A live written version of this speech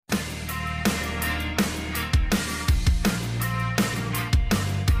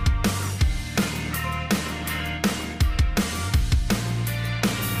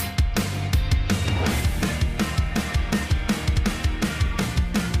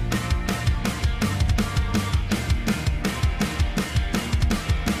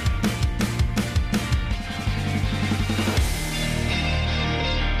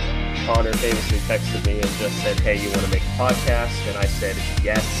famously texted me and just said, hey, you want to make a podcast? And I said,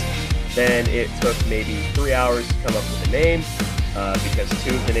 yes. Then it took maybe 3 hours to come up with a name because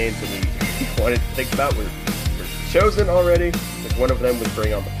two of the names that we wanted to think about were chosen already. Like one of them was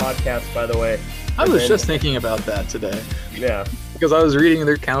Bring on the Podcast, by the way. I was just thinking about that today. Yeah. Because I was reading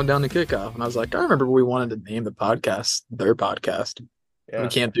their countdown to kickoff, and I was like, I remember we wanted to name the podcast their podcast. Yeah. We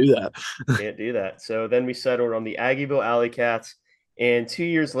can't do that. Can't do that. So then we settled on the Aggieville Alley Cats, and 2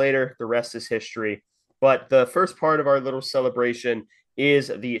 years later, the rest is history. But the first part of our little celebration is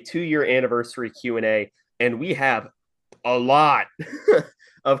the 2-year anniversary Q&A, and we have a lot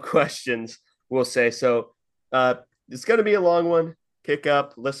of questions, we'll say. So it's going to be a long one. Kick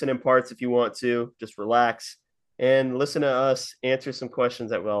up, listen in parts if you want to. Just relax and listen to us answer some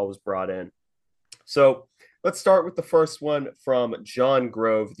questions that we always brought in. So let's start with the first one from John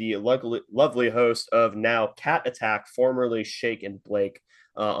Grove, the lovely host of now Cat Attack, formerly Shake and Blake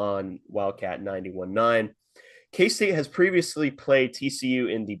on Wildcat 91.9. K-State has previously played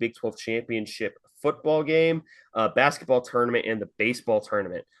TCU in the Big 12 Championship football game, basketball tournament, and the baseball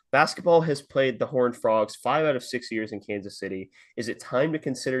tournament. Basketball has played the Horned Frogs 5 out of 6 years in Kansas City. Is it time to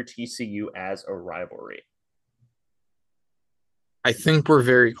consider TCU as a rivalry? I think we're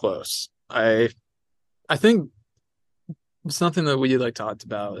very close. I think something that we talked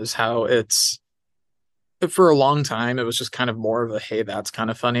about is how it's, for a long time, it was just kind of more of a, hey, that's kind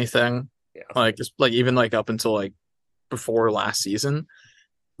of funny thing. Yeah. Even up until before last season.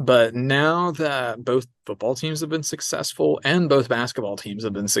 But now that both football teams have been successful and both basketball teams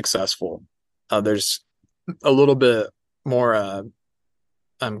have been successful, there's a little bit more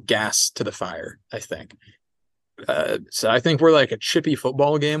gas to the fire, I think. So I think we're a chippy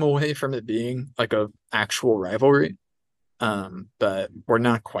football game away from it being a actual rivalry. But we're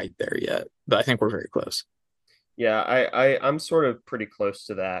not quite there yet. But I think we're very close. Yeah, I'm sort of pretty close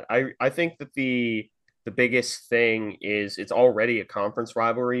to that. I think that the biggest thing is it's already a conference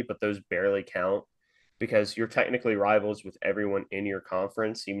rivalry, but those barely count because you're technically rivals with everyone in your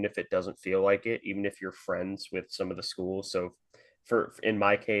conference, even if it doesn't feel like it, even if you're friends with some of the schools. So in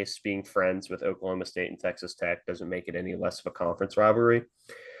my case, being friends with Oklahoma State and Texas Tech doesn't make it any less of a conference rivalry.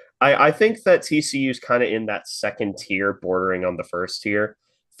 I think that TCU is kind of in that second tier, bordering on the first tier.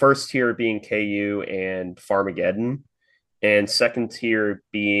 First tier being KU and Farmageddon, and second tier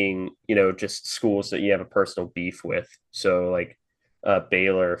being, just schools that you have a personal beef with. So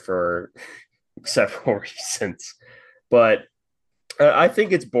Baylor for several reasons. But I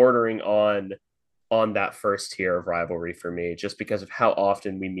think it's bordering on that first tier of rivalry for me, just because of how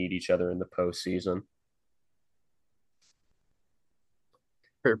often we meet each other in the postseason.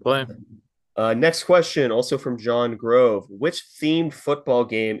 Fair play. Next question, also from John Grove. Which themed football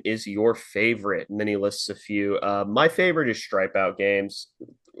game is your favorite? And then he lists a few. My favorite is stripe out games,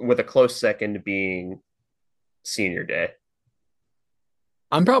 with a close second being senior day.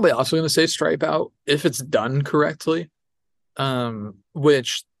 I'm probably also going to say stripe out if it's done correctly,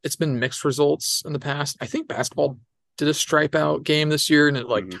 which it's been mixed results in the past. I think basketball did a stripe out game this year, and it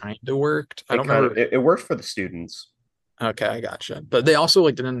kind of worked. I don't remember. It worked for the students. Okay, I gotcha. But they also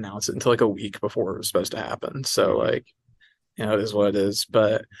didn't announce it until a week before it was supposed to happen. So it is what it is.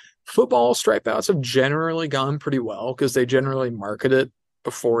 But football stripe outs have generally gone pretty well because they generally market it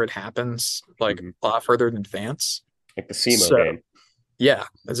before it happens, a lot further in advance. Like the SEMO game. Yeah,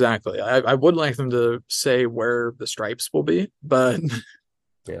 exactly. I would like them to say where the stripes will be, but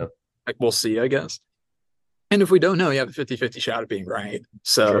yeah, we'll see, I guess. And if we don't know, you have a 50-50 shot of being right.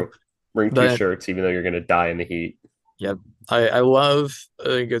 So true. Bring two shirts, even though you're going to die in the heat. Yep. I love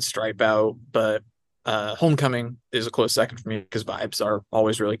a good stripe out, but homecoming is a close second for me because vibes are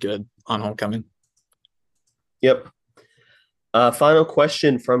always really good on homecoming. Yep. Final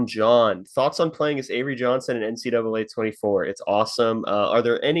question from John. Thoughts on playing as Avery Johnson in NCAA 24? It's awesome. Are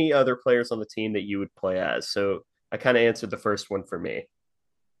there any other players on the team that you would play as? So I kind of answered the first one for me.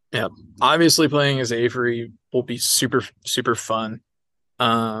 Yeah. Obviously playing as Avery will be super, super fun.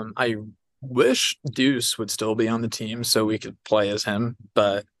 I wish Deuce would still be on the team so we could play as him,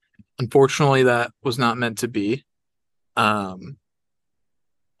 but unfortunately that was not meant to be. Other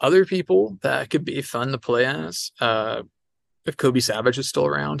people that could be fun to play as, if Kobe Savage is still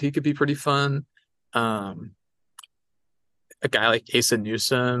around, he could be pretty fun. A guy like Asa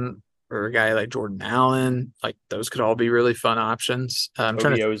Newsom or a guy like Jordan Allen, those could all be really fun options.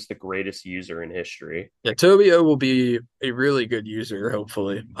 Tobio is the greatest user in history. Yeah, Tobio will be a really good user,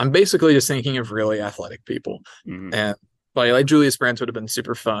 hopefully. I'm basically just thinking of really athletic people. Mm-hmm. And like Julius Brandt would have been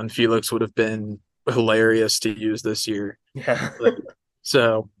super fun. Felix would have been hilarious to use this year. Yeah.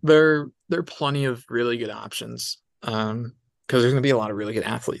 So there are plenty of really good options because there's going to be a lot of really good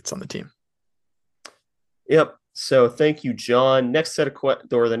athletes on the team. Yep. So thank you, John. Next set of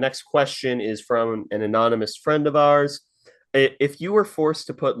or the next question is from an anonymous friend of ours. If you were forced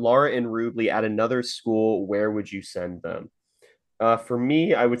to put Laura and Rubley at another school, where would you send them? For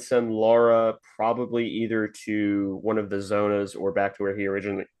me, I would send Laura probably either to one of the Zonas or back to where he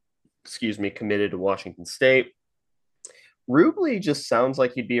originally, excuse me, committed to Washington State. Rubley just sounds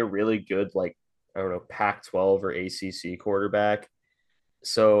like he'd be a really good, like, I don't know, Pac-12 or ACC quarterback.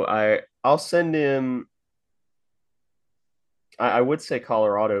 So I'll send him. I would say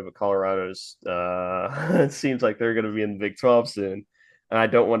Colorado, but Colorado's it seems like they're going to be in the Big 12 soon, and I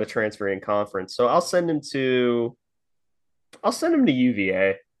don't want to transfer in conference. So I'll send him to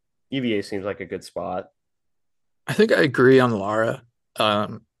UVA. UVA seems like a good spot. I think I agree on Lara.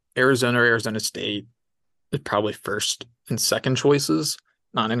 Um, Arizona or Arizona State is probably first and second choices,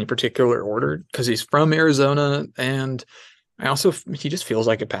 not any particular order, because he's from Arizona, and he just feels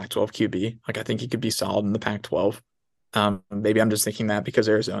like a Pac-12 QB. Like I think he could be solid in the Pac-12. Maybe I'm just thinking that because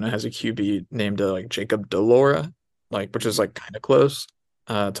Arizona has a QB named like Jacob DeLora, like which is like kind of close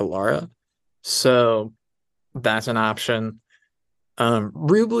to Lara. So that's an option.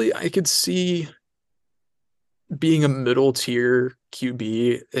 Rubley, I could see being a middle tier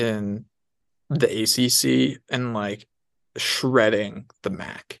QB in the ACC and like shredding the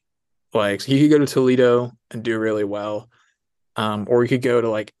MAC. Like he could go to Toledo and do really well, or he could go to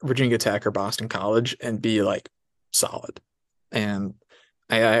like Virginia Tech or Boston College and be like solid. And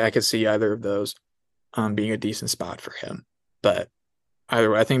I could see either of those being a decent spot for him. But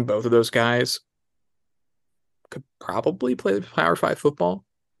I think both of those guys could probably play Power Five football.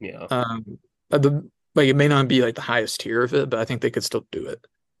 Yeah. The like it may not be like the highest tier of it, but I think they could still do it.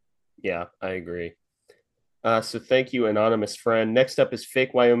 Yeah, I agree. So thank you, anonymous friend. Next up is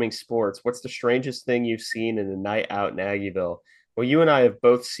Fake Wyoming Sports. What's the strangest thing you've seen in a night out in Aggieville? Well, you and I have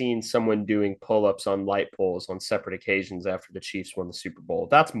both seen someone doing pull-ups on light poles on separate occasions after the Chiefs won the Super Bowl.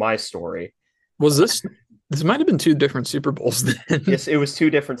 That's my story. Was this might have been two different Super Bowls then? Yes, it was two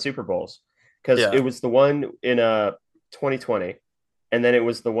different Super Bowls because it Yeah. was the one in 2020, and then it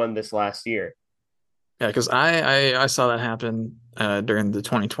was the one this last year. Yeah, because I saw that happen during the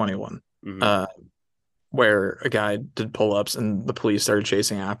 2021, Hmm. uh, where a guy did pull-ups and the police started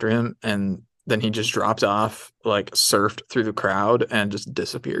chasing after him, and then he just dropped off, like surfed through the crowd and just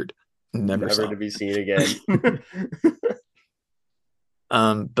disappeared. Never Never saw to be seen him. again.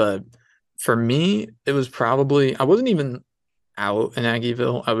 But for me, it was probably I wasn't even out in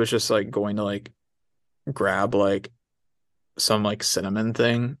Aggieville. I was just like going to like grab like some like cinnamon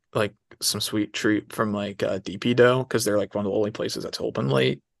thing, like some sweet treat from like DP Dough because they're like one of the only places that's open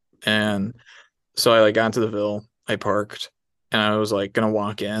late. And so I like got into the Ville, I parked, and I was like gonna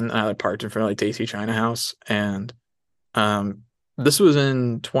walk in. And I like parked in front of like Tasty China House, and um, this was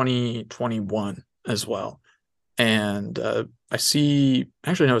in 2021 as well. And I see,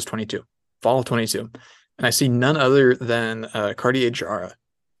 actually no, it was 22, fall of 22, and I see none other than Cartier Jara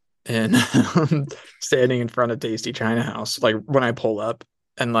and standing in front of Tasty China House, like when I pull up,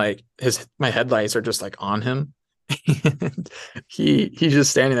 and like his my headlights are just like on him. And he's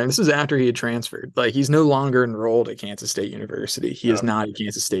just standing there. And this is after he had transferred. Like he's no longer enrolled at Kansas State University. He is Oh, not a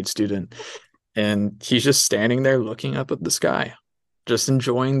Kansas State student. And he's just standing there looking up at the sky, just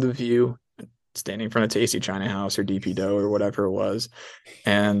enjoying the view, standing in front of Tasty China House or DP Dough or whatever it was.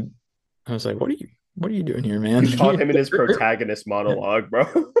 And I was like, what are you doing here, man? you caught him in his protagonist monologue, bro.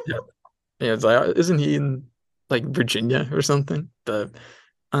 Yeah. Yeah, it's like, isn't he in like Virginia or something? But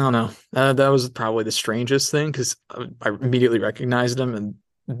I don't know. That was probably the strangest thing because I immediately recognized him, and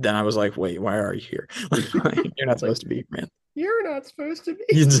then I was like, "Wait, why are you here? Like, you're not It's like, supposed to be here, man." you're not supposed to be.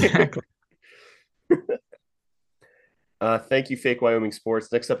 Exactly. Thank you, Fake Wyoming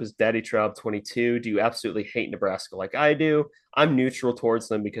Sports. Next up is Daddy Traub 22. Do you absolutely hate Nebraska like I do? I'm neutral towards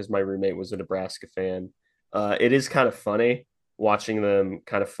them because my roommate was a Nebraska fan. It is kind of funny watching them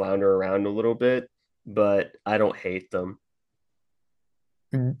kind of flounder around a little bit, but I don't hate them.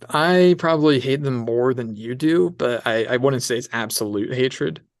 I probably hate them more than you do, but I wouldn't say it's absolute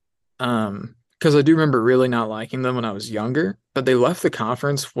hatred. Because I do remember really not liking them when I was younger, but they left the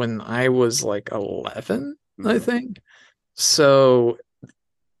conference when I was like 11, I Mhm. think. So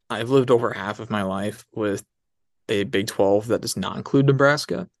I've lived over half of my life with a Big 12 that does not include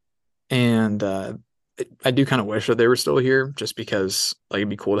Nebraska. And I do kind of wish that they were still here just because like it'd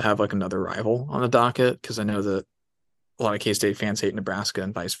be cool to have like another rival on the docket because I know that a lot of K-State fans hate Nebraska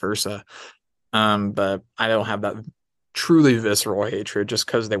and vice versa. But I don't have that truly visceral hatred just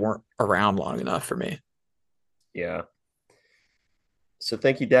because they weren't around long enough for me. Yeah. So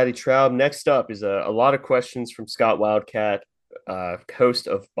thank you, Daddy Traub. Next up is a lot of questions from Scott Wildcat. host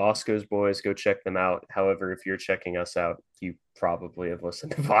of Bosco's Boys. Go check them out. However, if you're checking us out, you probably have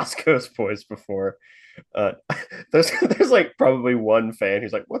listened to Bosco's Boys before. Uh, there's like probably one fan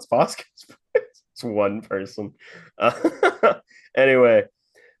who's like, "What's Bosco's Boys?" It's one person. Anyway,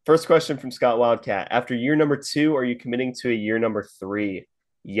 first question from Scott Wildcat. After year number 2, are you committing to a year number 3?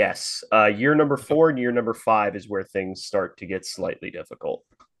 Yes. Year number 4 and year number 5 is where things start to get slightly difficult.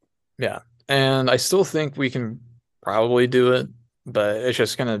 Yeah. And I still think we can probably do it, but it's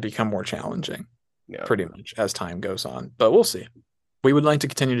just going to become more challenging Yeah, pretty much as time goes on. But we'll see. We would like to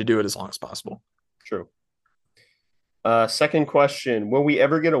continue to do it as long as possible. true. Second question. Will we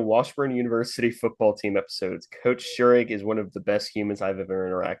ever get a Washburn University football team episodes? Coach Schurig is one of the best humans I've ever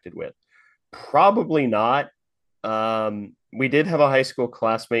interacted with. Probably not. We did have a high school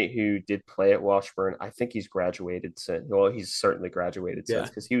classmate who did play at Washburn. I think he's graduated since. Well, he's certainly graduated since Yeah.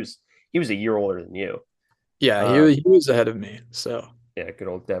 because he was a year older than you. Yeah, Um, he was ahead of me. So yeah, good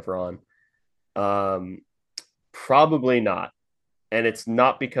old Devron. Um, Probably not. And it's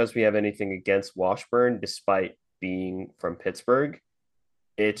not because we have anything against Washburn, despite being from Pittsburgh.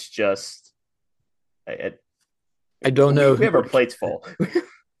 It's just I, I don't know we who have our would plates full.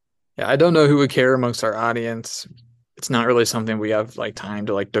 yeah, I don't know who would care amongst our audience. It's not really something we have like time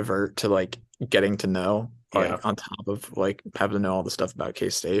to like divert to like getting to know, Yeah. like on top of like having to know all the stuff about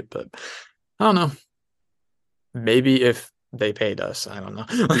K-State. But I don't know. Maybe if they paid us, I don't know.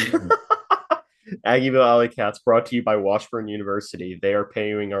 Aggieville Alley Cats brought to you by Washburn University. They are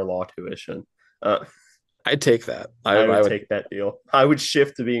paying our law tuition. Uh, I'd take that. I I would would. take that deal. I would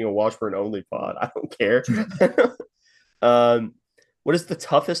shift to being a Washburn only pod. I don't care. um, what is the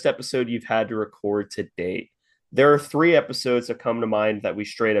toughest episode you've had to record to date? There are 3 episodes that come to mind that we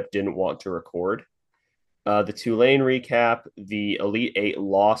straight up didn't want to record. The Tulane recap, the Elite Eight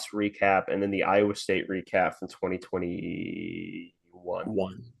loss recap, and then the Iowa State recap from 2021.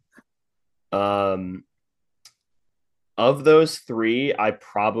 One. Um, of those 3, I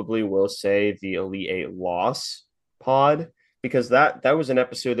probably will say the Elite Eight loss pod because that was an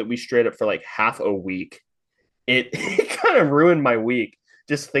episode that we straight up for like half a week. It kind of ruined my week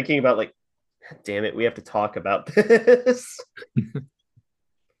just thinking about like, damn it, we have to talk about this.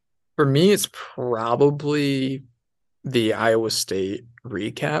 For me, it's probably the Iowa State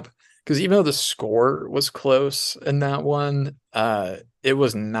recap because even though the score was close in that one, it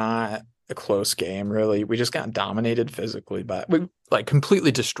was not a close game really. We just got dominated physically by we like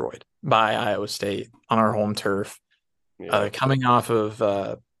completely destroyed by Iowa State on our home turf. Yeah. Coming off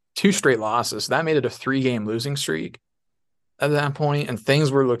of 2 straight losses, that made it a 3-game losing streak at that point, and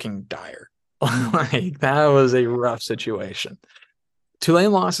things were looking dire. Like that was a rough situation.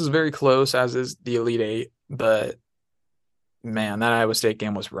 Tulane loss is very close, as is the Elite Eight, but man, that Iowa State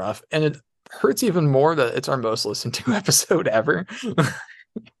game was rough. And it hurts even more that it's our most listened to episode ever.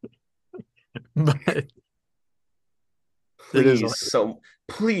 But it is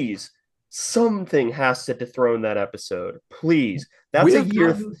Please, something has to dethrone that episode. Please. we That's a have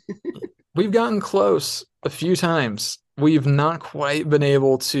year. we've gotten close a few times. We've not quite been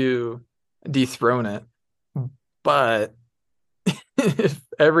able to dethrone it. But if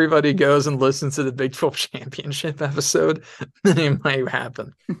everybody goes and listens to the Big 12 championship episode, then it might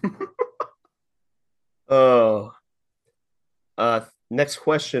happen. Oh. Next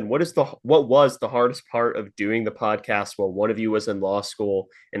question. What was the hardest part of doing the podcast while one of you was in law school,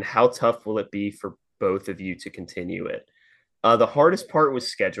 and how tough will it be for both of you to continue it? The hardest part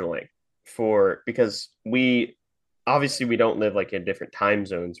was scheduling because we don't live like in different time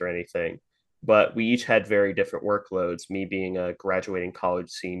zones or anything, but we each had very different workloads. Me being a graduating college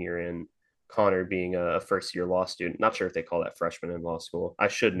senior and Connor being a first year law student. Not sure if they call that freshman in law school. I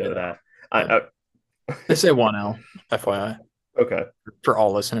should know Yeah. that. I I say 1L, FYI, okay. for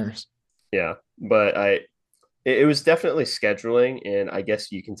all listeners. Yeah, but it was definitely scheduling, and I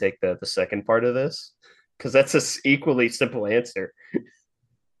guess you can take the second part of this because that's a equally simple answer.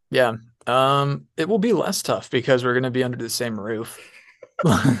 Yeah. It will be less tough because we're gonna be under the same roof.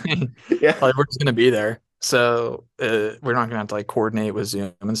 Yeah, Like we're just gonna be there. So we're not gonna have to like coordinate with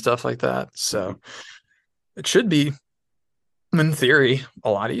Zoom and stuff like that. So it should be, in theory, a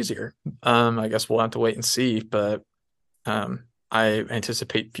lot easier. I guess we'll have to wait and see, but I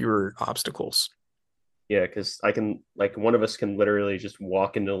anticipate fewer obstacles. yeah, because I can like one of us can literally just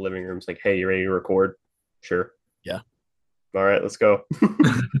walk into the living room. It's like, hey, you ready to record? Sure. Yeah. All right, let's go.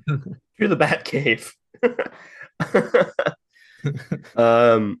 You're the Bat Cave.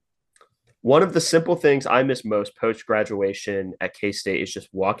 um, One of the simple things I miss most post graduation at K State is just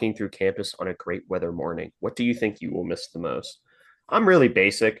walking through campus on a great weather morning. What do you think you will miss the most? I'm really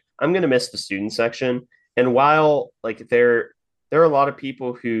basic. I'm going to miss the student section. And while like there are a lot of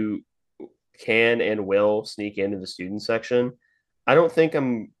people who can and will sneak into the student section. I don't think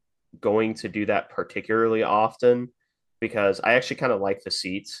I'm going to do that particularly often because I actually kind of like the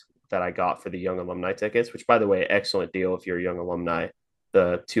seats that I got for the young alumni tickets, which, by the way, excellent deal if you're a young alumni.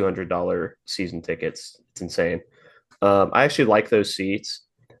 The $200 season tickets, it's insane. I actually like those seats,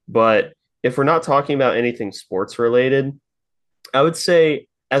 but if we're not talking about anything sports related, I would say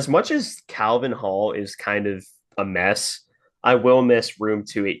as much as Calvin Hall is kind of a mess, I will miss room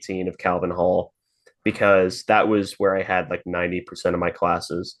 218 of Calvin Hall because that was where I had like 90% of my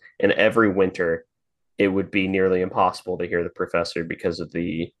classes. And every winter, it would be nearly impossible to hear the professor because of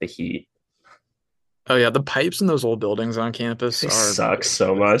the heat. Oh yeah, the pipes in those old buildings on campus They are suck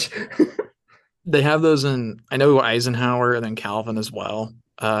so much. they have those in I know Eisenhower and then Calvin as well.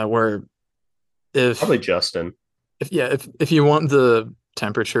 Where Probably if Justin. if you want the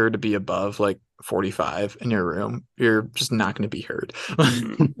temperature to be above like 45 in your room, you're just not going to be heard.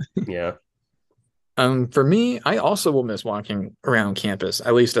 Mm, yeah. For me, I also will miss walking around campus,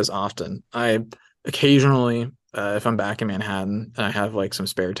 at least as often. I occasionally, if I'm back in Manhattan and I have like some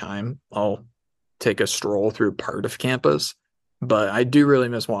spare time, I'll take a stroll through part of campus. But I do really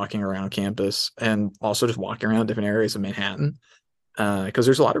miss walking around campus and also just walking around different areas of Manhattan because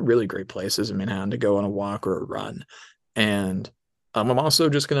there's a lot of really great places in Manhattan to go on a walk or a run. And I'm also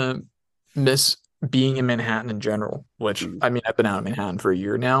just gonna miss being in Manhattan in general, which Mm. I mean, I've been out of Manhattan for a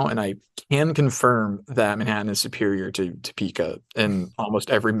year now, and I can confirm that Manhattan is superior to Topeka in almost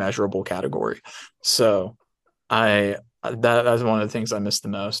every measurable category. So I that's one of the things I miss the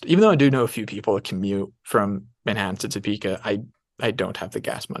most. Even though I do know a few people that commute from Manhattan to Topeka, I don't have the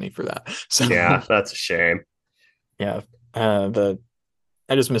gas money for that. So Yeah, that's a shame. yeah, the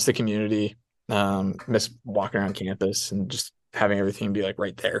I just miss the community, miss walking around campus and just having everything be like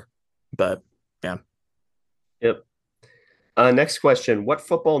right there. But yeah. Yep. Next question. What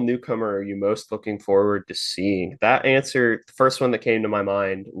football newcomer are you most looking forward to seeing? That answer, the first one that came to my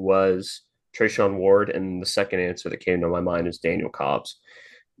mind was Trayshawn Ward, and the second answer that came to my mind is Daniel Cobbs.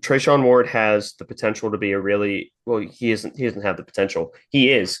 Trayshawn Ward has the potential to be a really well, he doesn't have the potential. He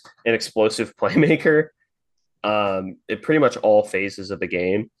is an explosive playmaker in pretty much all phases of the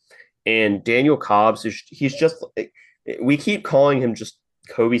game. And Daniel Cobbs is he's just we keep calling him just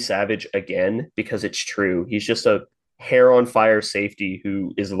Kobe Savage again because it's true. He's just a hair on fire safety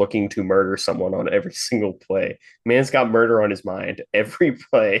who is looking to murder someone on every single play. Man's got murder on his mind every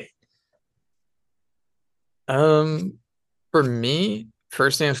play. Um, for me,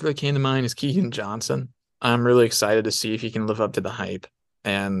 first answer that came to mind is Keegan Johnson. I'm really excited to see if he can live up to the hype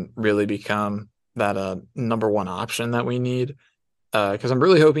and really become that number one option that we need. Because I'm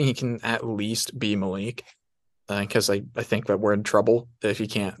really hoping he can at least be Malik. Because I think that we're in trouble if he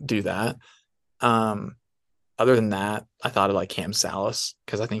can't do that. Um, Other than that, I thought of like Cam Salas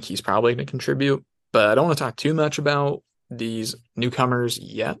because I think he's probably going to contribute. But I don't want to talk too much about these newcomers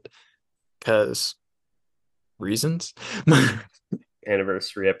yet because reasons.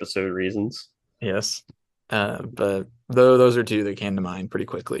 Anniversary episode reasons. Yes. But though those are two that came to mind pretty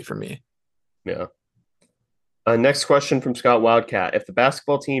quickly for me. Yeah. Next question from Scott Wildcat. If the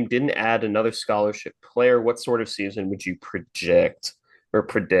basketball team didn't add another scholarship player, what sort of season would you project or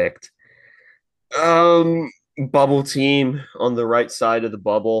predict? Bubble team on the right side of the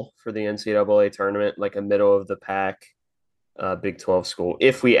bubble for the NCAA tournament, like a middle of the pack Big 12 school,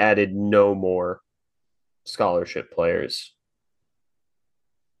 if we added no more scholarship players.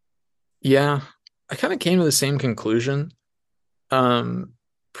 Yeah, I kind of came to the same conclusion. Um,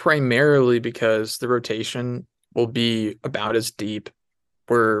 Primarily because the rotation will be about as deep.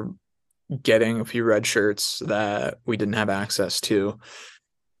 We're getting a few red shirts that we didn't have access to.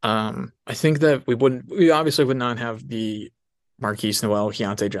 I think that we obviously would not have the Marquise Noel,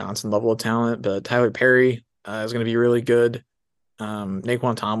 Keontae Johnson level of talent, but Tyler Perry is going to be really good.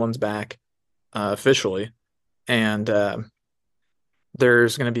 Naquan Tomlin's back officially, and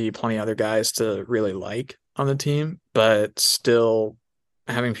there's going to be plenty of other guys to really like on the team, but still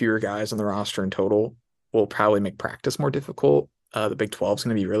having fewer guys on the roster in total will probably make practice more difficult. The Big 12 is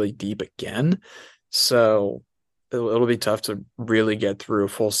going to be really deep again. So it'll be tough to really get through a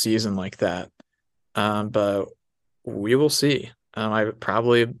full season like that. But we will see. I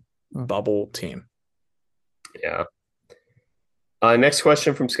probably bubble team. Yeah. Next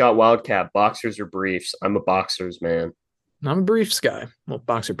question from Scott Wildcat. Boxers or briefs? I'm a boxers man. I'm a briefs guy. Well,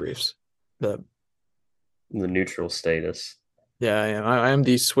 boxer briefs. But The neutral status. yeah, I am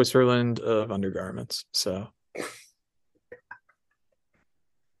the Switzerland of undergarments. So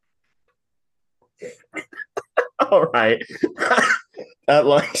All right. That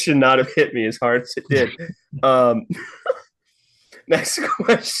line should not have hit me as hard as it did. Um, Next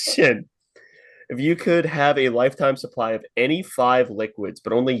question. If you could have a lifetime supply of any five liquids,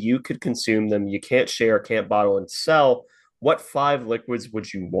 but only you could consume them, you can't share, can't bottle and sell, what five liquids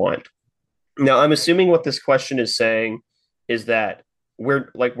would you want? Now, I'm assuming what this question is saying is that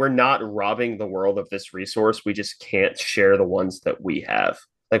we're not robbing the world of this resource. We just can't share the ones that we have.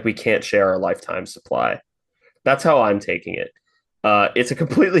 Like we can't share our lifetime supply. That's how I'm taking it. It's a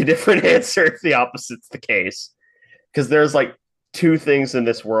completely different answer if the opposite's the case. Because there's like two things in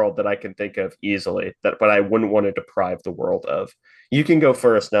this world that I can think of easily that but I wouldn't want to deprive the world of. You can go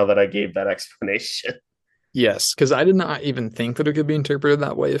first now that I gave that explanation. Yes, because I did not even think that it could be interpreted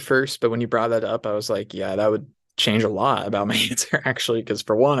that way at first, but when you brought that up, I was like, yeah, that would change a lot about my answer actually. Because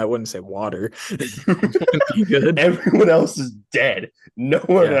for one, I wouldn't say water. Wouldn't be good. Everyone else is dead. No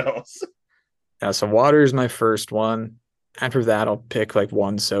one Yeah. else. Yeah, so water is my first one. After that, I'll pick like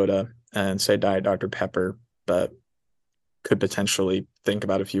one soda and say Diet Dr. Pepper, but could potentially think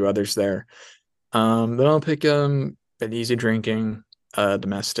about a few others there. Then I'll pick an easy drinking,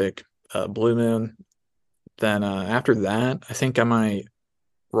 domestic, Blue Moon. Then after that, I think I might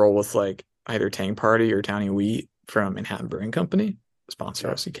roll with like either Tang Party or Towny Wheat from Manhattan Brewing Company. Sponsor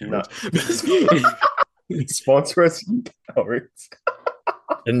No, us, you no. cowards. Sponsor us, you cowards.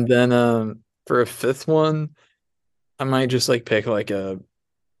 And then for a fifth one, I might just like pick like a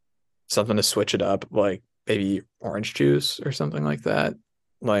something to switch it up, like maybe orange juice or something like that.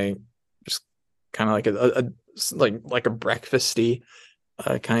 Like just kind of like like a breakfasty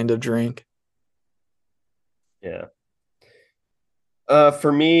kind of drink. Yeah.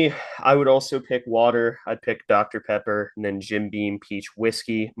 For me, I would also pick water. I'd pick Dr. Pepper and then Jim Beam Peach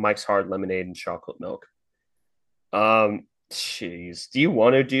Whiskey, Mike's Hard Lemonade, and chocolate milk. Jeez. Do you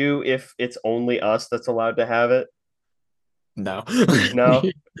want to do if it's only us that's allowed to have it? No, No?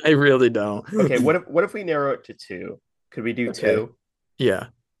 I really don't. Okay, what if we narrow it to two? Could we do Okay. two? Yeah.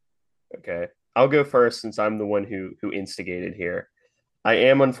 Okay. I'll go first since I'm the one who instigated here. I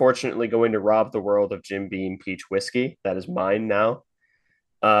am unfortunately going to rob the world of Jim Beam Peach Whiskey. That is mine now.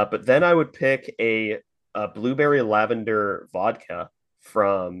 But then I would pick a blueberry lavender vodka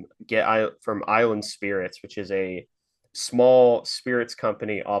from Island Spirits, which is a small spirits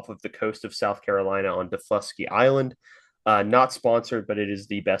company off of the coast of South Carolina on Defusky Island. Not sponsored, but it is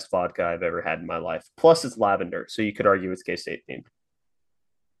the best vodka I've ever had in my life. Plus, it's lavender, so you could argue it's K-State themed.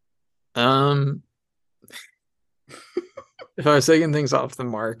 Um, if I was taking things off the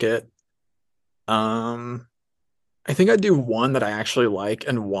market, um, I think I'd do one that I actually like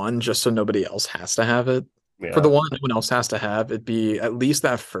and one just so nobody else has to have it. For the Yeah, one no one else has to have, it'd be at least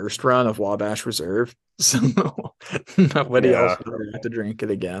that first run of Wabash Reserve. So nobody else yeah. would ever have to drink it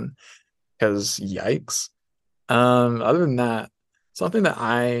again. Because yikes. Other than that, something that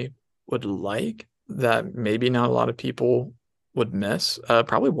I would like that maybe not a lot of people would miss,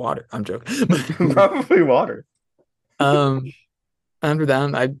 probably water. I'm joking. Probably water. Um, After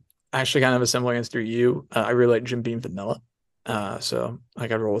that, I actually kind of have a similar answer to you. I really like Jim Beam Vanilla. So I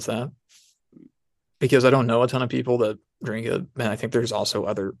got to roll with that because I don't know a ton of people that drink it, and I think there's also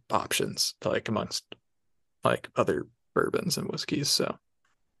other options like amongst like other bourbons and whiskeys. So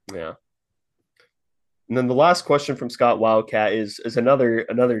Yeah. And then the last question from Scott Wildcat is another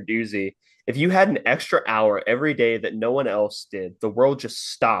doozy. If you had an extra hour every day that no one else did, the world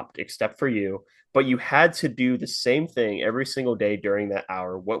just stopped except for you, but you had to do the same thing every single day during that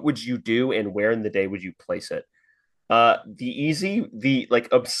hour, what would you do and where in the day would you place it? The like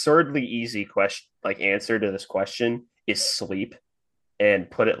absurdly easy question, like answer to this question is sleep and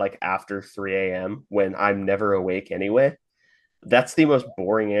put it like after 3 a.m. when I'm never awake anyway. That's the most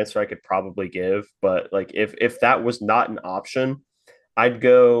boring answer I could probably give. But like if that was not an option, I'd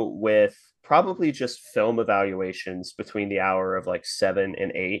go with probably just film evaluations between the hour of like 7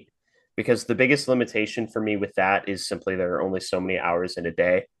 and 8, because the biggest limitation for me with that is simply there are only so many hours in a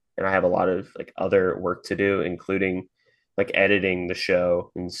day, and I have a lot of like other work to do, including like editing the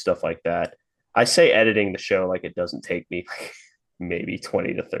show and stuff like that. I say editing the show like it doesn't take me like maybe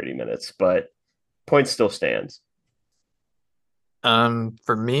 20 to 30 minutes, but point still stands.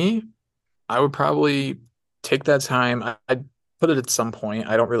 for me, I would probably take that time. I'd put it at some point.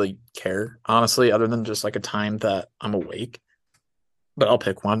 I don't really care, honestly, other than just like a time that I'm awake. But I'll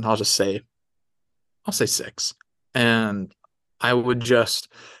pick one. I'll say six. And I would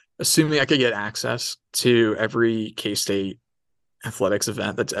just, assuming I could get access to every K-State athletics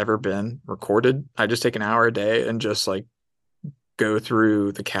event that's ever been recorded, I just take an hour a day and just like go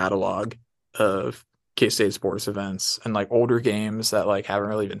through the catalog of K-State sports events and like older games that like haven't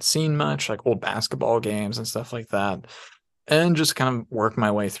really been seen much, like old basketball games and stuff like that, and just kind of work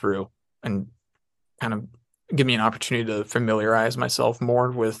my way through and kind of give me an opportunity to familiarize myself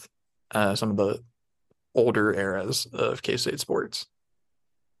more with some of the older eras of K-State sports.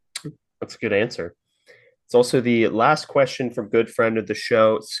 That's a good answer. It's also the last question from good friend of the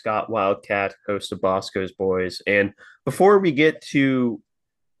show, Scott Wildcat, host of Bosco's Boys. And before we get to,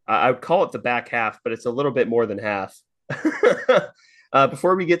 I would call it the back half, but it's a little bit more than half.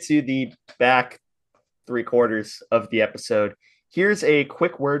 Before we get to the back three quarters of the episode, here's a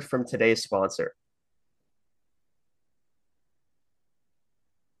quick word from today's sponsor.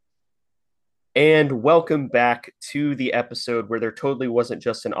 And welcome back to the episode where there totally wasn't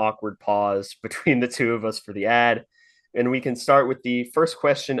just an awkward pause between the two of us for the ad. And we can start with the first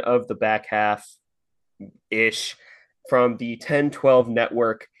question of the back half ish from the 10-12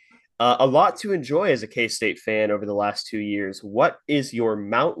 network. A lot to enjoy as a K-State fan over the last 2 years. What is your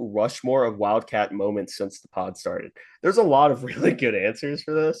Mount Rushmore of Wildcat moments since the pod started? There's a lot of really good answers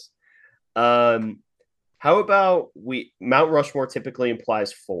for this. How about Mount Rushmore typically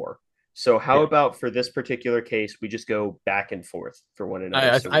implies four. So how Yeah. about for this particular case, we just go back and forth for one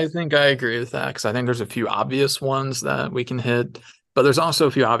another? I think I agree with that because I think there's a few obvious ones that we can hit, but there's also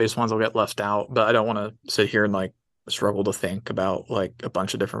a few obvious ones that'll get left out. But I don't want to sit here and like struggle to think about like a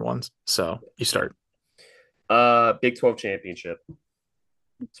bunch of different ones. So you start. Big 12 championship,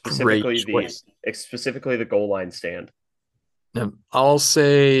 Great specifically choice. the goal line stand. I'll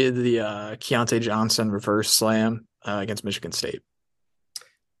say the Keontae Johnson reverse slam against Michigan State.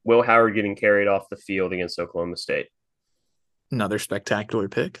 Will Howard getting carried off the field against Oklahoma State. Another spectacular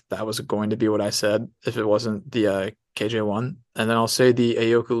pick. That was going to be what I said if it wasn't the KJ1. And then I'll say the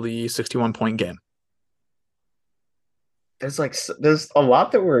Ayoka Lee 61-point game. There's a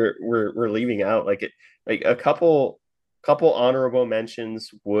lot that we're leaving out. Like a couple honorable mentions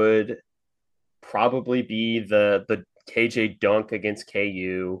would probably be the KJ dunk against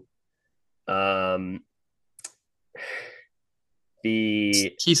KU.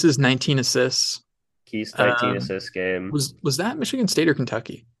 The Keese's 19 assists. Keys 19 assist game. Was that Michigan State or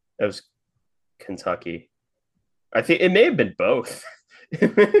Kentucky? That was Kentucky. I think it may have been both.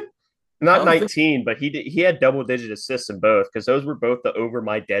 Not 19, but he had double digit assists in both because those were both the over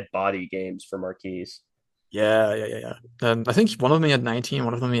my dead body games for Marquise. Yeah. I think one of them he had 19,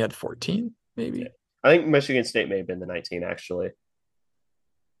 one of them he had 14, maybe. Yeah. I think Michigan State may have been the 19 actually,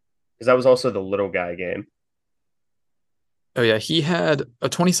 because that was also the little guy game. Oh yeah, he had a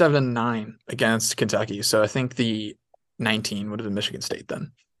 27-9 against Kentucky, so I think the 19 would have been Michigan State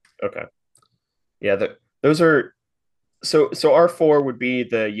then. Okay, yeah, those are so our four would be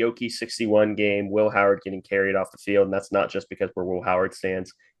the Yoki 61 game, Will Howard getting carried off the field, and that's not just because we're Will Howard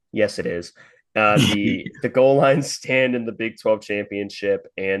stands. Yes, it is. The goal line stand in the Big 12 championship,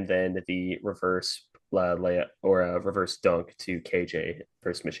 and then the reverse layup or reverse dunk to KJ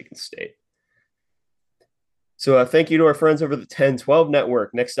versus Michigan State. So thank you to our friends over the 10-12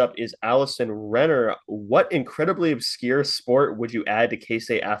 network. Next up is Allison Renner. What incredibly obscure sport would you add to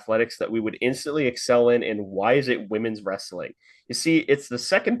K-State athletics that we would instantly excel in, and why is it women's wrestling? You see, it's the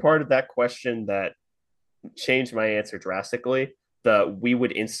second part of that question that changed my answer drastically. The we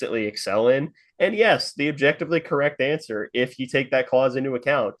would instantly excel in. And yes, the objectively correct answer, if you take that clause into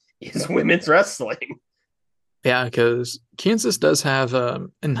account, is women's wrestling. Yeah, because Kansas does have at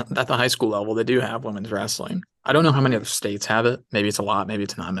the high school level, they do have women's wrestling. I don't know how many other states have it. Maybe it's a lot, maybe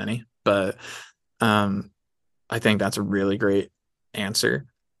it's not many, but I think that's a really great answer.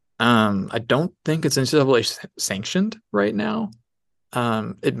 I don't think it's NCAA sanctioned right now.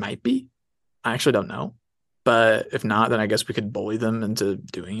 It might be. I actually don't know. But if not, then I guess we could bully them into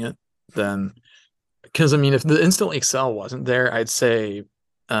doing it. Then, because I mean, if the Instantly Excel wasn't there, I'd say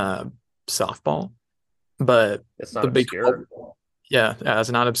softball. But It's not the Big obscure. 12, yeah,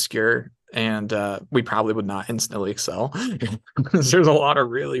 it's not obscure, and we probably would not instantly excel because there's a lot of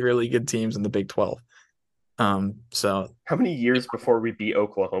really, really good teams in the Big 12. So How many years before we beat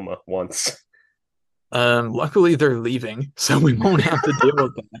Oklahoma once? luckily they're leaving, so we won't have to deal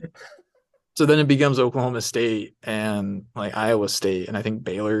with that. So then it becomes Oklahoma State and like Iowa State, and I think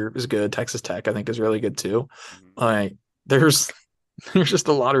Baylor is good. Texas Tech, I think, is really good too. Like there's just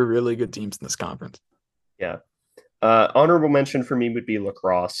a lot of really good teams in this conference. Yeah. Honorable mention for me would be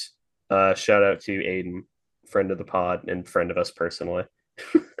lacrosse. Shout out to Aiden, friend of the pod and friend of us personally.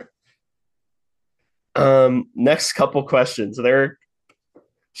 Next couple questions.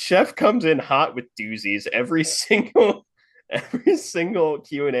 Chef comes in hot with doozies every single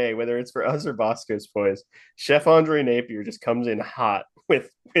Q&A, whether it's for us or Bosco's Boys. Chef Andre Napier just comes in hot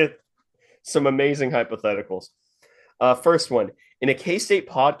with some amazing hypotheticals. First one, in a K-State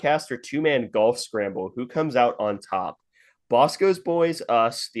podcast or two-man golf scramble, who comes out on top? Bosco's Boys,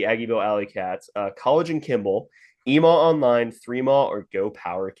 us, the Aggieville Alley Cats, College and Kimball, Ema Online, Three Mall, or Go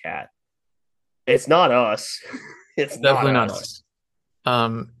Power Cat. It's not us. It's not Definitely not us. us.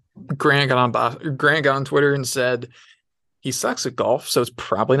 Um, Grant got on Twitter and said he sucks at golf, so it's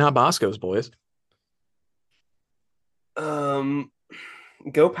probably not Bosco's Boys. Um,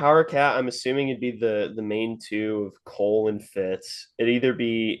 Go Power Cat. I'm assuming it'd be the main two of Cole and Fitz. It'd either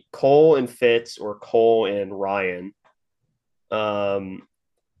be Cole and Fitz or Cole and Ryan. Um,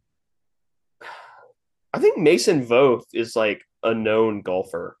 I think Mason Voth is like a known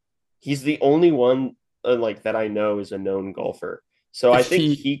golfer. He's the only one like that I know is a known golfer. So I If think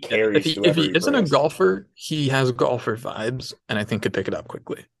he he yeah, carries if whoever he he isn't a brings. golfer, he has golfer vibes, and I think could pick it up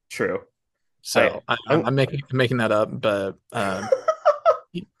quickly. True. I So I'm I'm making that up, but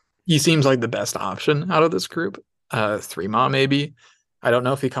he, he seems like the best option out of this group. Three Ma maybe. I don't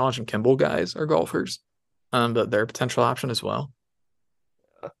know if the College and Kimball guys are golfers, but they're a potential option as well.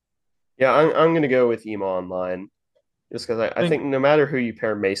 yeah, I'm gonna go with Emo Online just because I I think think no matter who you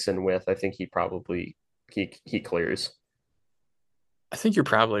pair Mason with, I think he probably he clears. I think you're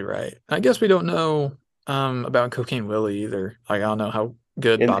probably right. I guess we don't know about Cocaine Willie either. Like I don't know how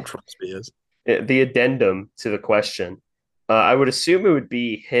good And Bob Trolsby is. the addendum to the question, I would assume it would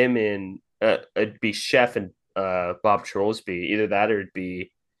be him and it'd be Chef and Bob Trollsby. Either that or it'd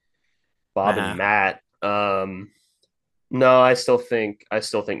be Bob and Nah. Matt. No, I still think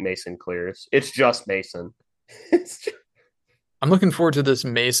Mason clears. It's just Mason. It's just, I'm looking forward to this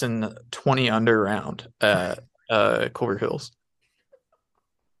Mason 20 under round at Culver Hills.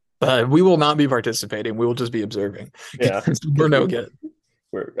 But we will not be participating. We will just be observing yeah, because we're because no good.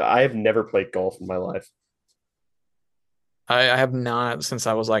 I have never played golf in my life. I have not since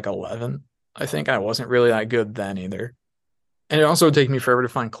I was like 11. I think I wasn't really that good then either. And it also would take me forever to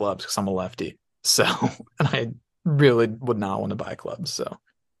find clubs because I'm a lefty. So, and I really would not want to buy clubs. So,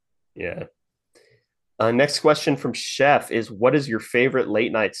 Yeah. Next question from Chef is, what is your favorite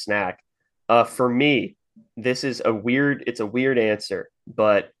late night snack? For me, it's a weird answer,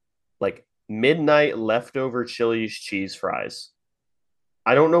 but like midnight leftover Chili's cheese fries.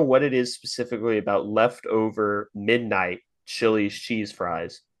 I don't know what it is specifically about leftover midnight Chili's cheese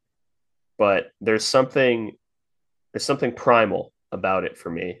fries, but there's something primal about it for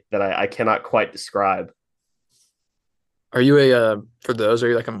me that I cannot quite describe. are you for those, are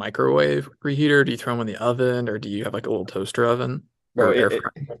you like a microwave reheater? Do you throw them in the oven or do you have like a little toaster oven Bro, or it, air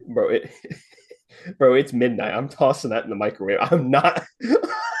fryer? bro, it, bro, it's midnight. I'm tossing that in the microwave. I'm not.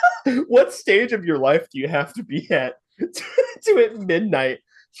 What stage of your life do you have to be at to at midnight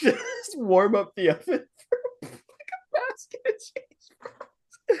just warm up the oven for like a basket of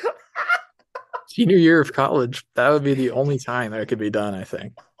cheese? Senior year of college, that would be the only time that it could be done, I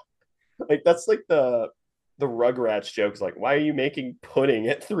think. Like that's like the Rugrats jokes. Like, why are you making pudding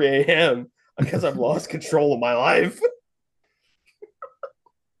at 3 a.m.? Because I've lost control of my life.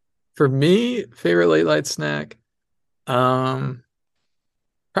 For me, favorite late night snack, um,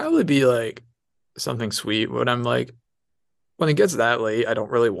 probably be like something sweet. When it gets that late, I don't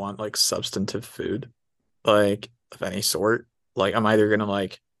really want like substantive food, like of any sort. Like I'm either gonna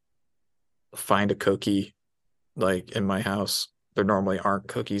like find a cookie like in my house. There normally aren't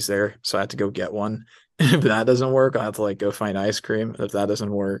cookies there, so I have to go get one. If that doesn't work, I have to like go find ice cream. If that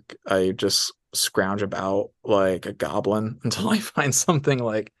doesn't work, I just scrounge about like a goblin until I find something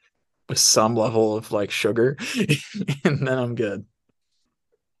like with some level of like sugar, and then I'm good.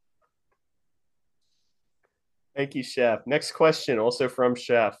 Thank you, Chef. Next question, also from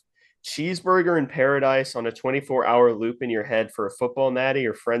Chef. Cheeseburger in paradise on a 24-hour loop in your head for a football natty,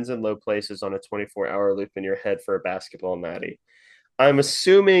 or friends in low places on a 24-hour loop in your head for a basketball natty? I'm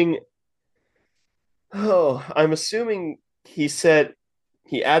assuming, I'm assuming he said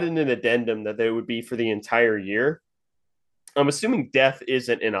he added an addendum that they would be for the entire year. I'm assuming death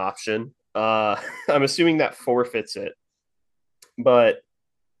isn't an option. I'm assuming that forfeits it, but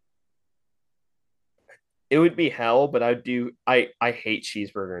it would be hell. But I hate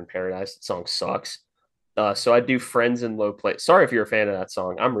Cheeseburger in Paradise. That song sucks. So I do Friends in Low Place. Sorry if you're a fan of that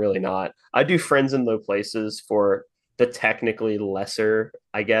song. I'm really not. I do Friends in Low Places for the technically lesser,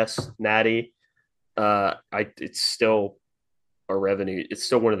 I guess, Natty. It's still a revenue. It's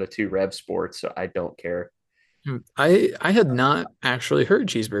still one of the two rev sports, so I don't care. I had not actually heard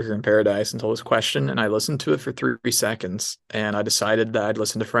Cheeseburger in Paradise until this question, and I listened to it for 3 seconds, and I decided that I'd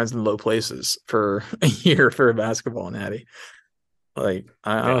listen to Friends in Low Places for a year for a basketball natty. Like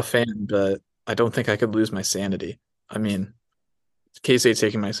I'm a Yeah. fan, but I don't think I could lose my sanity. I mean, K-State's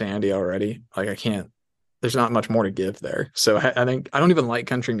taking my sanity already. Like I can't. There's not much more to give there. So I think I don't even like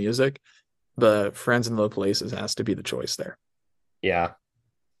country music, but friends in low places has to be the choice there. Yeah.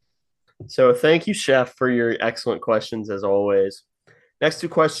 So thank you, Chef, for your excellent questions as always. Next two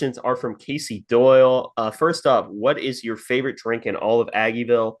questions are from Casey Doyle. First up, what is your favorite drink in all of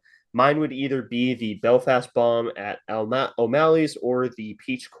Aggieville? Mine would either be the Belfast Bomb at O'Malley's or the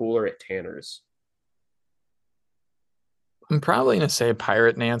Peach Cooler at Tanner's. I'm probably gonna say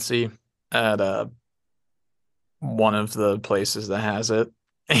Pirate Nancy at one of the places that has it.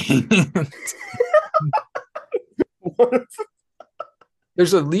 And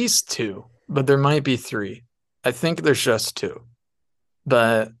there's at least two, but there might be three. I think there's just two.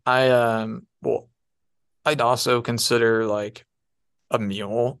 But well, I'd also consider like a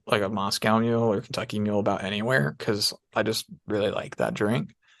mule, like a Moscow mule or Kentucky mule about anywhere because I just really like that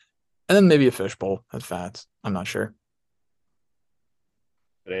drink. And then maybe a fishbowl at Fats. I'm not sure.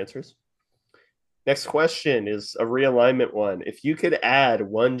 Good answers. Next question is a realignment one. If you could add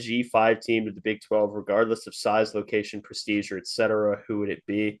one G5 team to the Big 12, regardless of size, location, prestige, or etc., who would it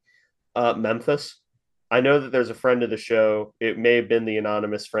be? Memphis. I know that there's a friend of the show. It may have been the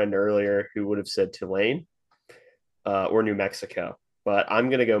anonymous friend earlier who would have said Tulane or New Mexico, but I'm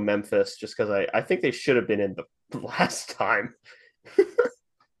going to go Memphis just because I think they should have been in the last time.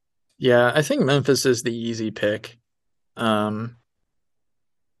 Yeah, I think Memphis is the easy pick. Um,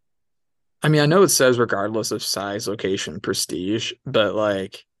 I mean, I know it says regardless of size, location, prestige, but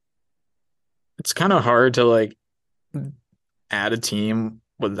like it's kind of hard to like add a team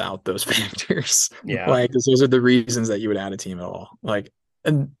without those factors. Yeah. Like, 'cause those are the reasons that you would add a team at all. Like,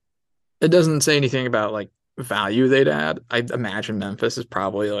 and it doesn't say anything about like value they'd add. I imagine Memphis is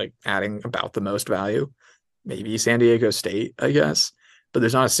probably like adding about the most value. Maybe San Diego State, I guess. But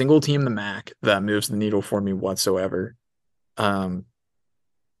there's not a single team in the MAC that moves the needle for me whatsoever. Um,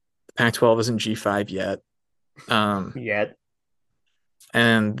 Pac-12 isn't G5 yet. Um, Yet.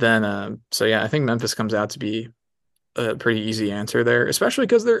 and then, so yeah, I think Memphis comes out to be a pretty easy answer there, especially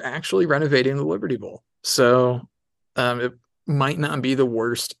because they're actually renovating the Liberty Bowl. So it might not be the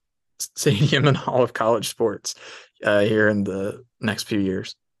worst stadium in all of college sports here in the next few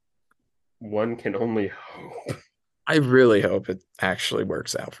years. One can only hope. I really hope it actually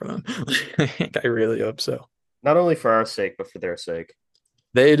works out for them. I really hope so. Not only for our sake, but for their sake.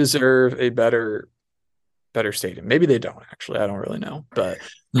 They deserve a better stadium. Maybe they don't actually. I don't really know, but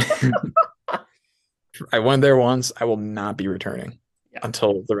I went there once. I will not be returning Yeah.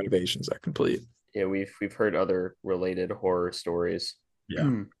 until the renovations are complete. Yeah, we've heard other related horror stories.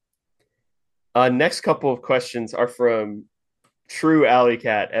 Yeah. Next couple of questions are from True Alley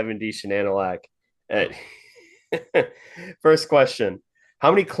Cat, Evan D. Shenanalak. Uh, First question. How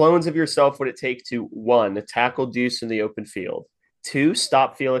many clones of yourself would it take to one, tackle Deuce in the open field, two,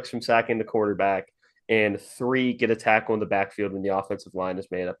 stop Felix from sacking the quarterback, and three, get a tackle in the backfield when the offensive line is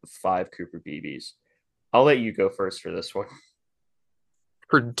made up of five Cooper BBs? I'll let you go first for this one.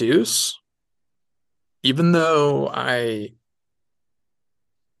 Produce, even though I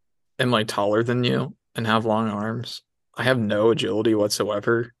am like taller than you and have long arms, I have no agility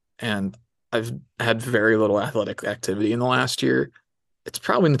whatsoever. And I've had very little athletic activity in the last year. It's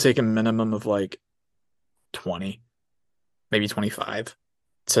probably going to take a minimum of like 20, maybe 25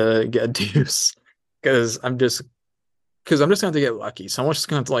 to get a deuce because I'm just going to get lucky. Someone's just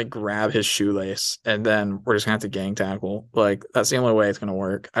going to like grab his shoelace and then we're just going to have to gang tackle. Like that's the only way it's going to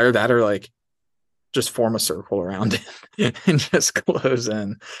work. Either that or like just form a circle around him and just close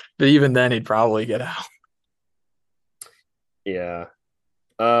in. But even then, he'd probably get out. Yeah.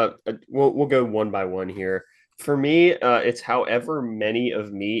 We'll go one by one here. For me, it's however many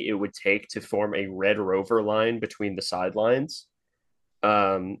of me it would take to form a Red Rover line between the sidelines,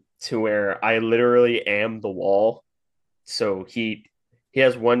 to where I literally am the wall. So he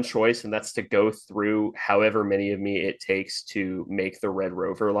has one choice, and that's to go through however many of me it takes to make the Red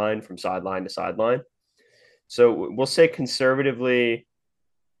Rover line from sideline to sideline. So we'll say conservatively,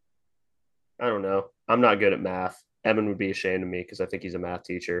 I don't know. I'm not good at math. Evan would be ashamed of me because I think he's a math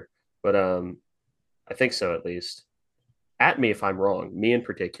teacher, but I think so at least. At me if I'm wrong. Me in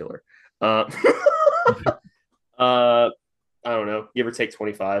particular. Uh, I don't know. Give or take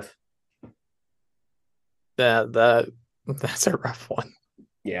 25. That's a rough one.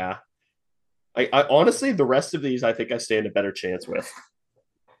 Yeah. I honestly, the rest of these, I think I stand a better chance with.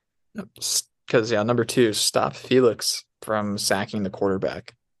 Because yeah, number two, stop Felix from sacking the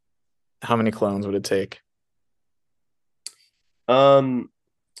quarterback. How many clones would it take? Um,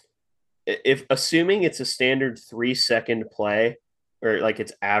 if assuming it's a standard 3 second play, or like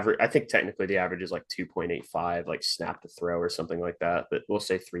it's average, I think technically the average is like 2.85, like snap to throw or something like that. But we'll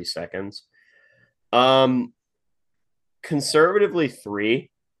say 3 seconds. Um, Conservatively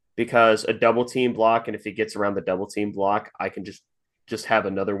three. because a double team block, and if he gets around the double team block, I can just have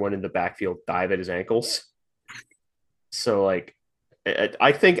another one in the backfield dive at his ankles. So like,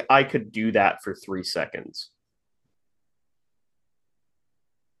 I think I could do that for 3 seconds.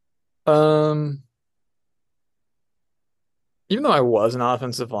 Um, even though I was an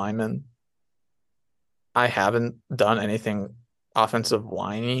offensive lineman, I haven't done anything offensive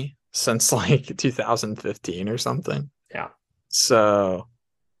liney since like 2015 or something. Yeah. So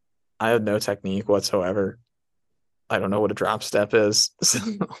I have no technique whatsoever. I don't know what a drop step is. So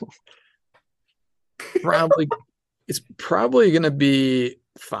probably it's probably gonna be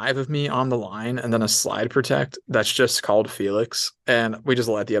five of me on the line and then a slide protect that's just called Felix. And we just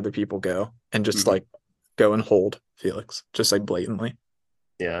let the other people go and just Mhm. like go and hold Felix, just like blatantly.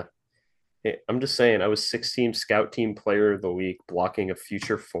 Yeah. Hey, I'm just saying, I was 16 scout team player of the week blocking a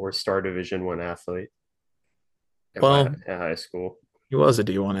future 4-star Division One athlete Well, at high school. he was a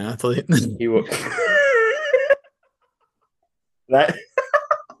D1 athlete. He will. that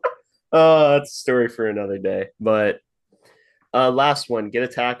Oh, that's a story for another day. But last one, get a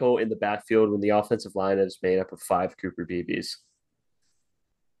tackle in the backfield when the offensive line is made up of 5 Cooper BBs.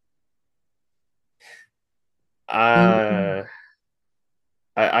 Mm, Uh,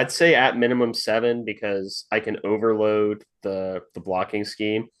 I'd say at minimum 7 because I can overload the blocking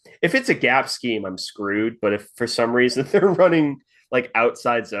scheme. If it's a gap scheme, I'm screwed. But if for some reason they're running like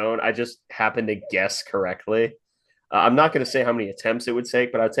outside zone, I just happen to guess correctly. I'm not going to say how many attempts it would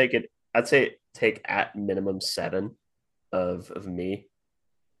take, but I'd take it. I'd say take at minimum 7 of me.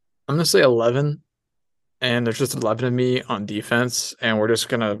 I'm gonna say 11, and there's just 11 of me on defense, and we're just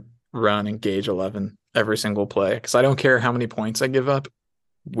gonna run and gauge 11 every single play because I don't care how many points I give up.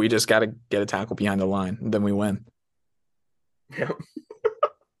 We just got to get a tackle behind the line, and then we win.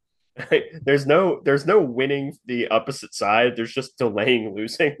 There's no winning the opposite side. There's just delaying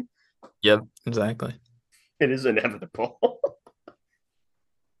losing. Yep, exactly. It is inevitable.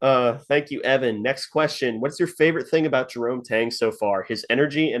 Thank you, Evan. Next question. What's your favorite thing about Jerome Tang so far? His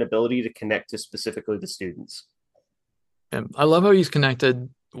energy and ability to connect to specifically the students. And I love how he's connected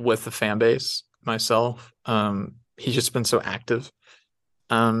with the fan base myself. He's just been so active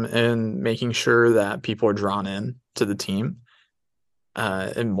and making sure that people are drawn in to the team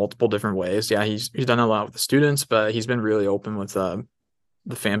in multiple different ways. Yeah, he's done a lot with the students, but he's been really open with the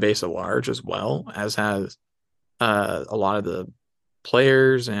fan base at large as well, as has a lot of the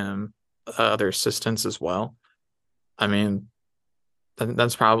players and other assistants as well. I mean,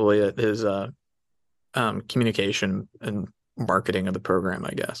 that's probably his communication and marketing of the program,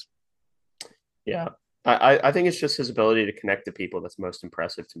 I guess. Yeah. I think it's just his ability to connect to people that's most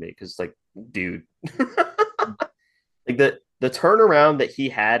impressive to me because like, dude, like the turnaround that he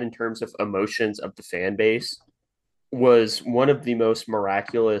had in terms of emotions of the fan base was one of the most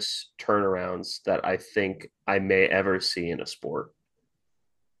miraculous turnarounds that I think I may ever see in a sport.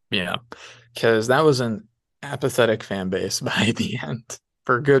 Yeah, because that was an apathetic fan base by the end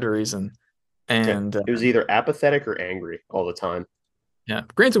for good reason. And It was either apathetic or angry all the time. yeah,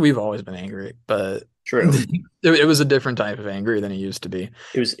 granted, we've always been angry, but True. it was a different type of angry than it used to be.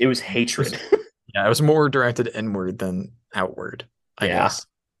 It was It was, hatred. yeah, it was more directed inward than outward, I Yeah. guess.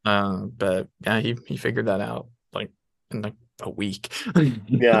 But yeah, he figured that out like in like a week.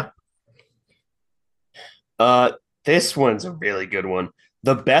 Yeah. Uh, this one's a really good one.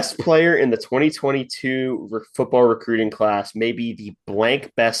 The best player in the 2022 football recruiting class may be the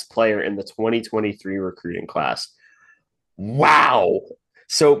blank best player in the 2023 recruiting class. Wow.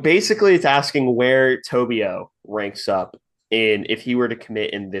 So basically, it's asking where Tobio ranks up in if he were to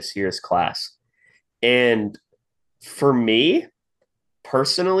commit in this year's class. And for me,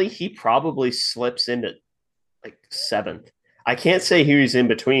 personally, he probably slips into like 7th. I can't say who's in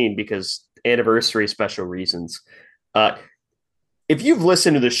between because anniversary special reasons. Uh, if you've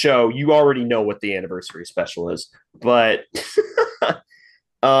listened to the show, you already know what the anniversary special is. But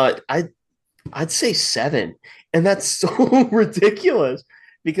I I'd say 7, and that's so ridiculous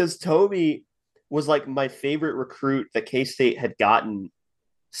because Toby was like my favorite recruit that K State had gotten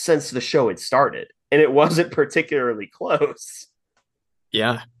since the show had started, and it wasn't particularly close.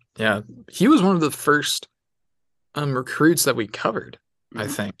 Yeah, yeah. He was one of the first recruits that we covered, I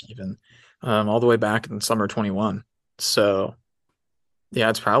Mm-hmm. think, even all the way back in summer 21. So yeah,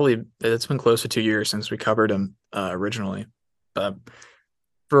 it's been close to 2 years since we covered him originally. But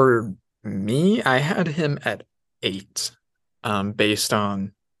for me, I had him at 8, based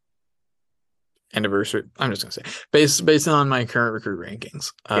on anniversary. I'm just gonna say based on my current recruit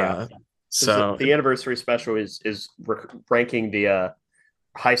rankings. Yeah, because So the anniversary special is ranking the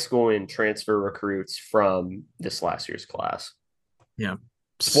high school and transfer recruits from this last year's class. yeah.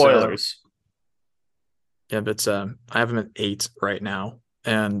 So Spoilers. yeah, but I have him at 8 right now,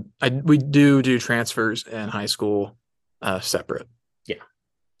 and I we do transfers in high school separate. Yeah.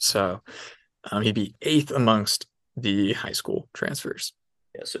 So he'd be 8th amongst the high school transfers.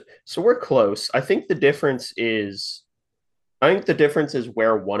 Yeah. So we're close. I think the difference is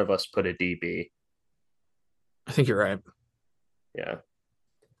where one of us put a DB. I think you're right. Yeah.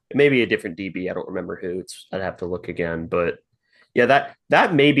 Maybe a different DB. I don't remember who. I'd have to look again. But yeah,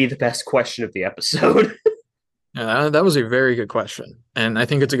 that may be the best question of the episode. Yeah, that was a very good question, and I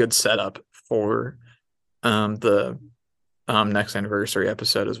think it's a good setup for the next anniversary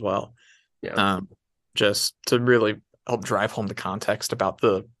episode as well. Yeah. Um, just to really help drive home the context about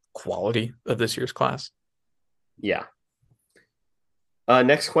the quality of this year's class. Yeah.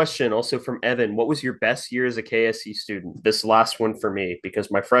 Next question, also from Evan. What was your best year as a KSE student? This last one for me,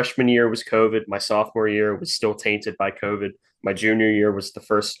 because my freshman year was COVID. My sophomore year was still tainted by COVID. My junior year was the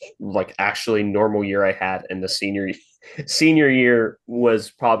first like actually normal year I had, and the senior year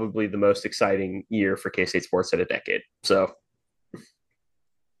was probably the most exciting year for K State sports in a decade. So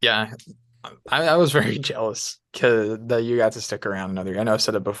Yeah, I was very jealous that you got to stick around another year. I know I've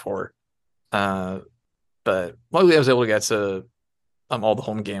said it before, uh, but luckily I was able to get to all the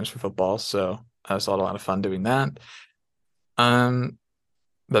home games for football, so I still had a lot of fun doing that. Um,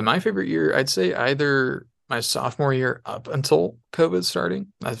 but my favorite year, I'd say either my sophomore year up until COVID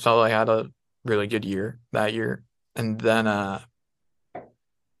starting. I felt I had a really good year that year, and then other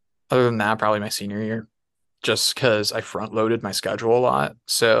than that, probably my senior year, just because I front loaded my schedule a lot.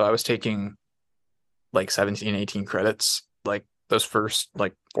 So I was taking like 17, 18 credits, like those first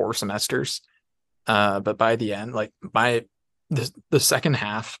like 4 semesters. But by the end, like the second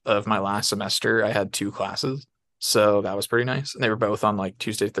half of my last semester, I had 2 classes. So that was pretty nice. And they were both on like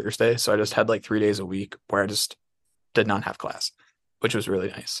Tuesday, Thursday. So I just had like 3 days a week where I just did not have class, which was really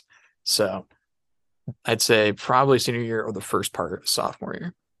nice. So I'd say probably senior year or the first part of sophomore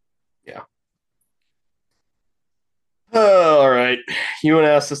year. yeah. All right. You want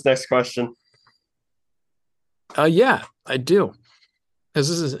to ask this next question? Yeah, I do. Because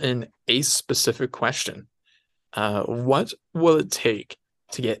this is an ACE specific question. What will it take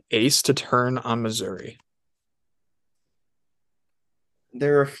to get Ace to turn on Missouri?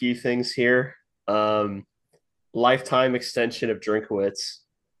 There are a few things here. Um, Lifetime extension of Drinkowitz.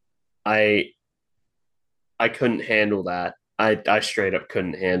 I I couldn't handle that. I straight up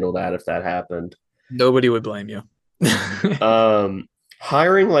couldn't handle that if that happened. Nobody would blame you. Um,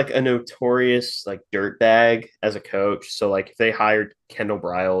 Hiring like a notorious like dirtbag as a coach. So like if they hired Kendall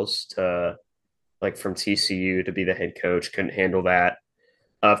Briles to like from TCU to be the head coach, couldn't handle that.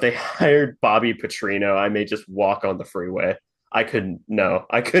 If they hired Bobby Petrino, I may just walk on the freeway. I couldn't. No,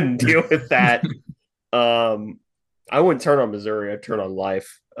 I couldn't deal with that. Um, I wouldn't turn on Missouri. I'd turn on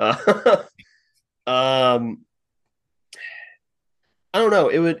life. Um, I don't know.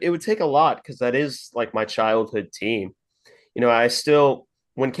 It would take a lot because that is like my childhood team. I still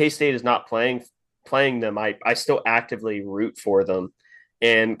when K State is not playing them, I still actively root for them.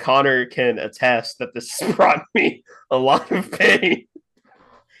 And Connor can attest that this has brought me a lot of pain.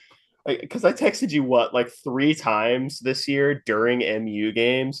 Because I texted you what like 3 times this year during MU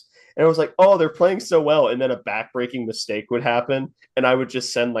games, and I was like, "Oh, they're playing so well," and then a backbreaking mistake would happen, and I would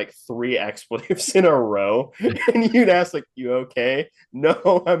just send like 3 expletives in a row, and you'd ask like, "You okay?"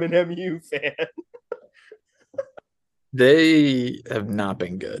 No, I'm an MU fan. They have not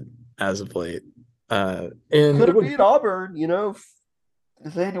been good as of late. And Could it have would beat Auburn,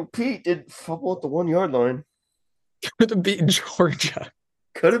 Nathaniel Pete did fumble at the 1 yard line. could have beaten Georgia.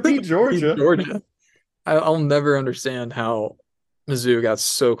 Could have Could beat have beaten Georgia. Georgia. I'll never understand how Mizzou got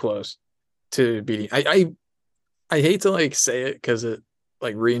so close to beating. I hate to like say it because it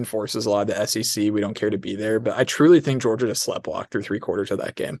like reinforces a lot of the SEC. We don't care to be there, but I truly think Georgia just sleptwalked through 3 quarters of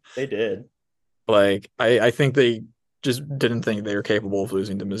that game. They did. Like I think they just didn't think they were capable of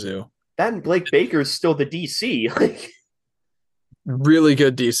losing to Mizzou. That and Blake Baker's still the DC. Like, Really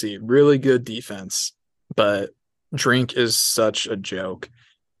good DC, really good defense, but Drink is such a joke.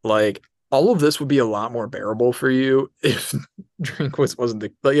 Like all of this would be a lot more bearable for you if Drink wasn't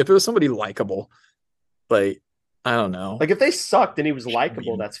the like if it was somebody likable. Like I don't know. like if they sucked and he was Should be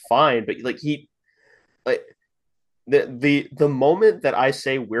likable, that's fine. But like the moment that I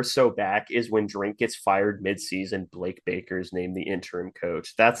say we're so back is when Drink gets fired midseason. Blake Baker's named the interim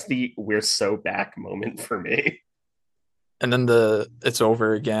coach. That's the we're so back moment for me. And then it's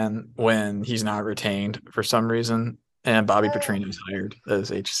over again when he's not retained for some reason, and Bobby Petrino is hired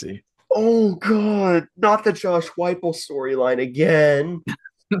as HC. Oh god, not the Josh Weipel storyline again.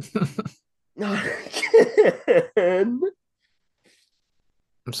 Not again.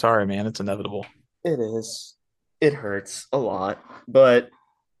 I'm sorry, man. It's inevitable. It is. It hurts a lot, but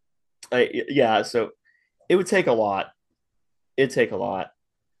yeah. So it would take a lot. It'd take a lot.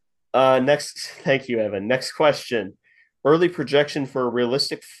 Next, thank you, Evan. Next question. Early projection for a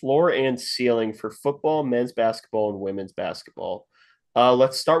realistic floor and ceiling for football, men's basketball, and women's basketball.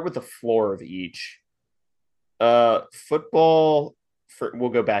 Let's start with the floor of each. Football, we'll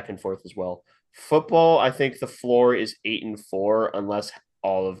go back and forth as well. Football, I think the floor is 8-4 unless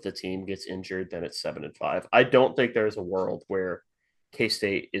all of the team gets injured, then it's 7-5. I don't think there's a world where K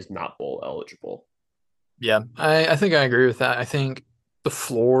State is not bowl eligible. Yeah, I think I agree with that. I think the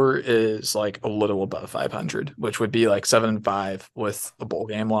floor is like a little above 500, which would be like 7-5 with a bowl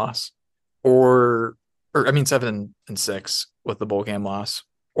game loss, or I mean 7-6 with the bowl game loss,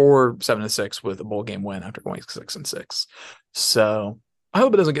 or 7-6 with a bowl game win after going 6-6. So I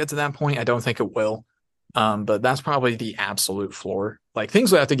hope it doesn't get to that point. I don't think it will. But that's probably the absolute floor. Like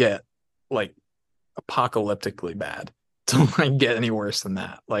things would have to get like apocalyptically bad to like get any worse than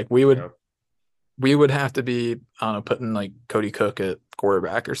that. Like Yeah. we would have to be, I don't know, putting like Cody Cook at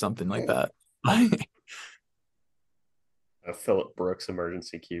quarterback or something like that. Philip Brooks,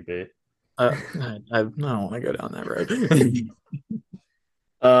 emergency QB. I don't want to go down that road.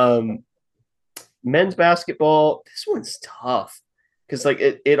 Um, men's basketball, this one's tough because like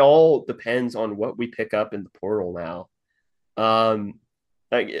it all depends on what we pick up in the portal now. Um,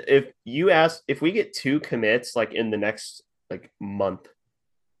 like if we get two commits like in the next like month,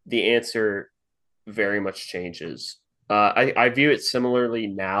 the answer very much changes. I view it similarly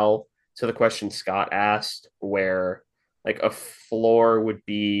now to the question Scott asked, where like a floor would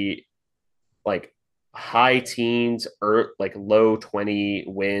be like high teens or like low 20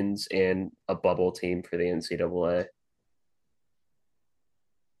 wins and a bubble team for the NCAA.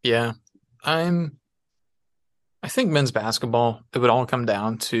 Yeah, I'm. I think men's basketball, it would all come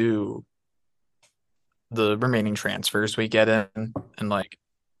down to the remaining transfers we get in and like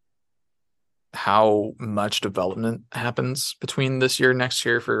how much development happens between this year and next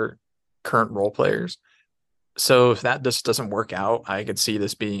year for current role players. So if that just doesn't work out, I could see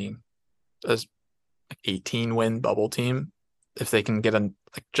this being a 18 win bubble team if they can get like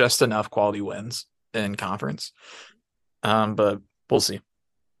just enough quality wins in conference. But we'll see.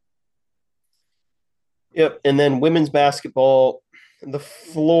 Yep. And then women's basketball, the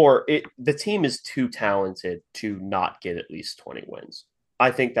floor, the team is too talented to not get at least 20 wins.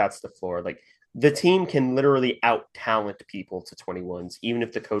 I think that's the floor. Like the team can literally out talent people to 21s, even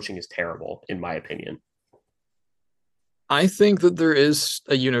if the coaching is terrible, in my opinion. I think that there is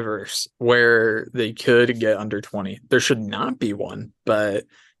a universe where they could get under 20. There should not be one, but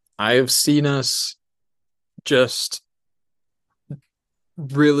I've seen us just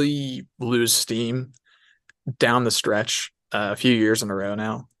really lose steam down the stretch a few years in a row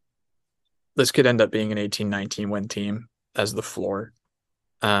now. This could end up being an 18-19 win team as the floor,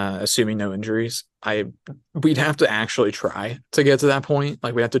 assuming no injuries. We'd have to actually try to get to that point.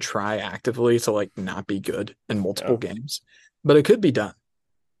 Like we have to try actively to like not be good in Yeah. multiple games, but it could be done.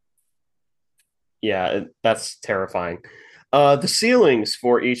 Yeah, that's terrifying. The ceilings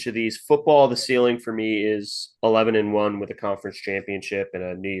for each of these football, the ceiling for me is 11-1 with a conference championship and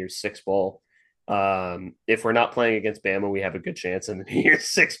a New Year's Six bowl. If we're not playing against Bama, we have a good chance in the New Year's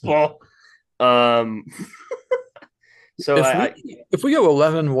Six bowl. Um, so If I we go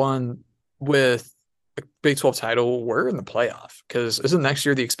 11-1 with a Big 12 title, we're in the playoff because isn't next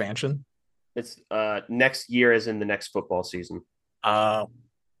year the expansion? it's next year, as in the next football season. Uh,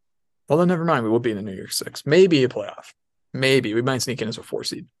 well then never mind. We will be in the New Year's Six, maybe a playoff, maybe we might sneak in as a 4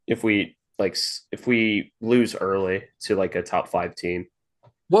 seed. If we lose early to like a top five team.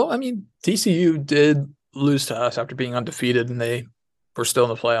 Well, I mean TCU did lose to us after being undefeated, and they were still in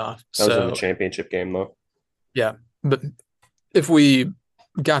the playoff. That was in the So championship game, though. yeah, but if we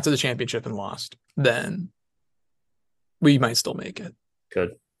got to the championship and lost, then we might still make it,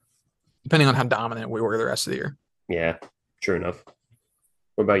 Good. depending on how dominant we were the rest of the year. Yeah, true enough.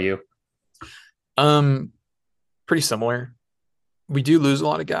 What about you? Um, Pretty similar. We do lose a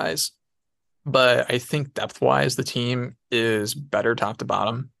lot of guys, but I think depth wise, the team is better top to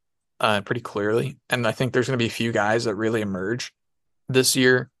bottom, pretty clearly. And I think there's going to be a few guys that really emerge this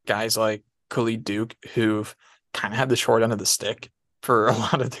year. Guys like Khalid Duke, who've kind of had the short end of the stick for a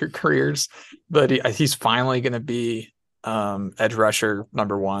lot of their careers, but he's finally going to be edge rusher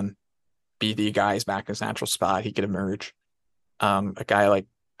number one, be the guy's back in his natural spot. He could emerge. A guy like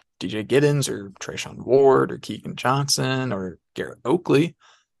DJ Giddens or Trayshawn Ward or Keegan Johnson or Garrett Oakley,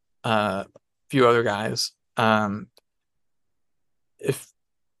 a few other guys.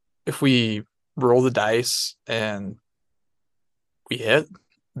 If we roll the dice and we hit,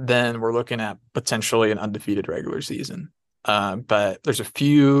 then we're looking at potentially an undefeated regular season. But there's a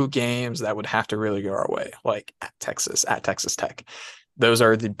few games that would have to really go our way, like at Texas Tech. Those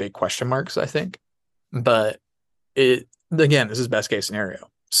are the big question marks, I think. But it again, this is best case scenario.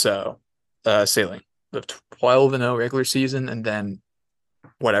 So sailing the 12-0 regular season, and then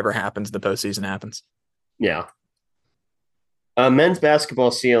whatever happens, the postseason happens. Yeah. Men's basketball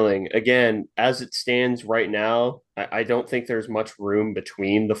ceiling, again, as it stands right now, I don't think there's much room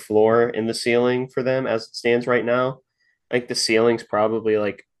between the floor and the ceiling for them as it stands right now. I think the ceiling's probably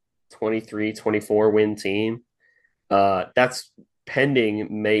like 23, 24 win team. That's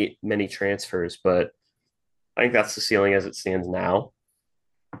pending many transfers, but I think that's the ceiling as it stands now.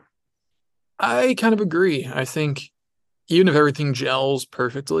 I kind of agree. I think even if everything gels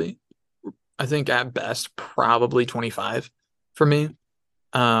perfectly, I think at best probably 25 for me.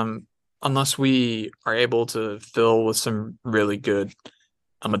 Um, Unless we are able to fill with some really good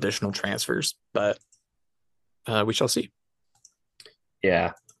additional transfers, but we shall see.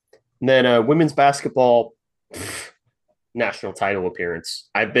 Yeah. And then women's basketball national title appearance.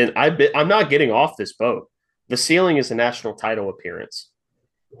 I'm not getting off this boat. The ceiling is a national title appearance.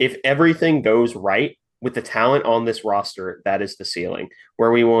 If everything goes right with the talent on this roster, that is the ceiling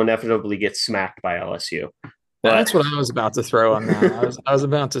where we will inevitably get smacked by LSU. But That's what I was about to throw on that. I was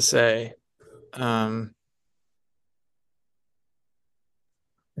about to say, um,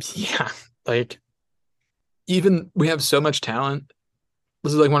 yeah, like even we have so much talent.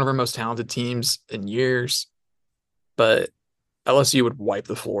 This is like one of our most talented teams in years, but LSU would wipe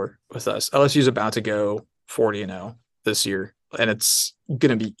the floor with us. LSU is about to go 40-0 this year, and it's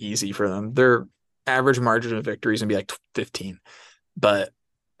going to be easy for them. Their average margin of victory is going to be like 15. But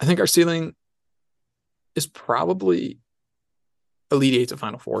I think our ceiling is probably Elite Eight to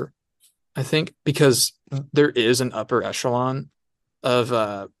Final Four. I think because there is an upper echelon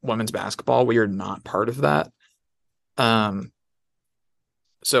of women's basketball. We are not part of that. Um,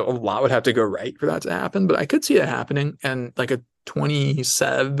 so a lot would have to go right for that to happen, but I could see it happening. And like a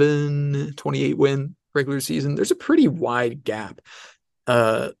 27, 28 win regular season, there's a pretty wide gap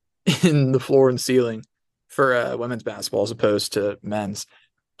uh, in the floor and ceiling for women's basketball as opposed to men's,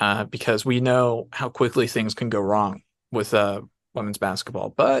 because we know how quickly things can go wrong with women's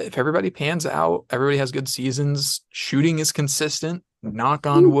basketball. But if everybody pans out, everybody has good seasons, shooting is consistent, knock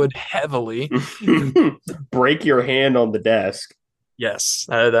on wood heavily. break your hand on the desk. Yes,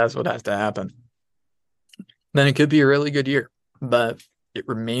 that's what has to happen. Then it could be a really good year, but it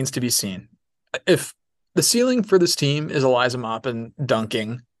remains to be seen. If the ceiling for this team is Eliza Maupin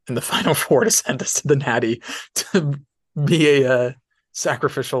dunking in the Final Four to send us to the Natty to be a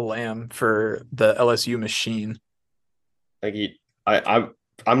sacrificial lamb for the LSU machine. Like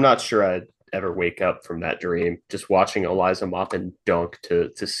I'm not sure I'd ever wake up from that dream. Just watching Eliza Maupin dunk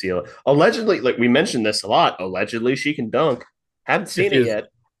to seal it. Allegedly, like we mentioned this a lot. Allegedly, she can dunk. Haven't seen She it is yet.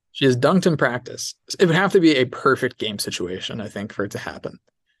 she has dunked in practice. It would have to be a perfect game situation, I think, for it to happen.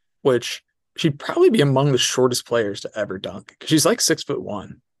 Which she'd probably be among the shortest players to ever dunk because she's like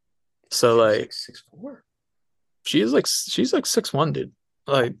 6'1". So She's like like 6'4". she's like 6'1", dude.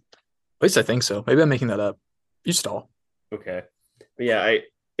 Like at least I think so. Maybe I'm making that up. You stall. Okay, but yeah, I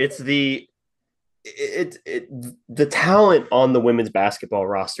it's it the talent on the women's basketball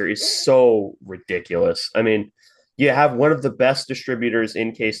roster is so ridiculous. I mean, you have one of the best distributors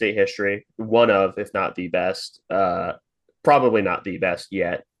in K State history, one of, if not the best, probably not the best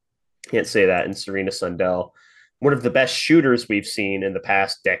yet. Can't say that in Serena Sundell. One of the best shooters we've seen in the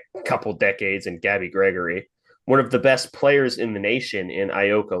past couple decades in Gabby Gregory. One of the best players in the nation in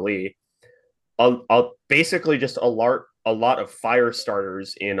Ioka Lee. I'll basically just a lot of fire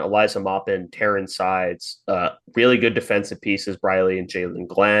starters in Eliza Maupin, Taryn Sides, really good defensive pieces, Briley and Jalen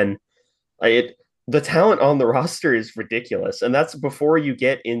Glenn. The talent on the roster is ridiculous, and that's before you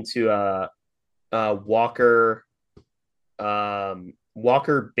get into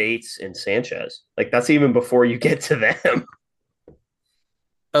Walker, Bates, and Sanchez. Like that's even before you get to them.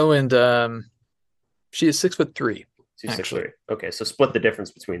 Oh, and she is 6'3", 263. actually. Okay, so split the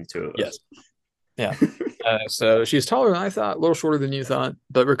difference between the two of us. Yes. Yeah. So she's taller than I thought, a little shorter than you thought,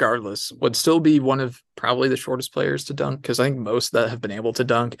 but regardless, would still be one of probably the shortest players to dunk because I think most that have been able to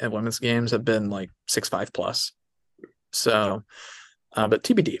dunk at women's games have been like 6'5" plus. So, but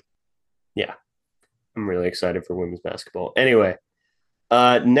TBD. Yeah, I'm really excited for women's basketball. Anyway,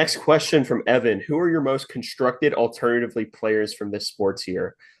 next question from Evan. Who are your most constructed alternatively players from this sports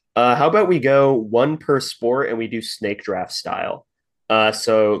year? How about we go one per sport and we do snake draft style?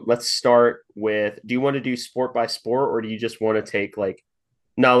 So let's start with, do you want to do sport by sport or do you just want to take like,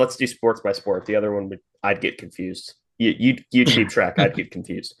 no, let's do sports by sport. The other one would, I'd get confused. You keep track. I'd get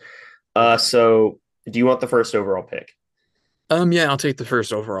confused. So do you want the first overall pick? Yeah, I'll take the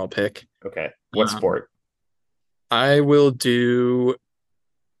first overall pick. Okay. What Um, sport? I will do.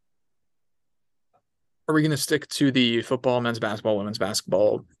 Are we going to stick to the football, men's basketball, women's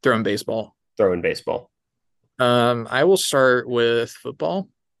basketball, throw in baseball? Throw in baseball. I will start with football,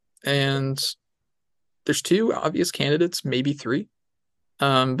 and there's two obvious candidates, maybe three.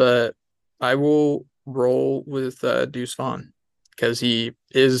 But I will roll with Deuce Vaughn because he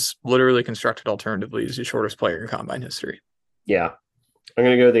is literally constructed alternatively as the shortest player in combine history. Yeah. I'm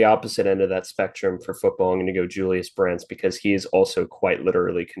going to go the opposite end of that spectrum for football. I'm going to go Julius Brents because he is also quite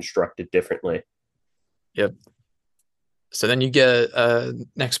literally constructed differently. Yep. So then you get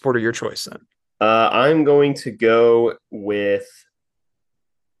next sport of your choice then. I'm going to go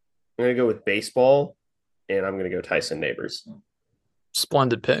with baseball, and I'm going to go Tyson Neighbors.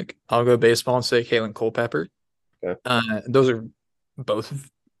 Splendid pick. I'll go baseball and say Kalen Culpepper. Okay. Those are both,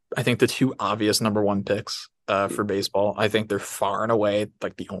 I think, the two obvious number one picks for baseball. I think they're far and away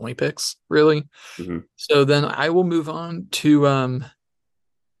like the only picks, really. Mm-hmm. So then I will move on to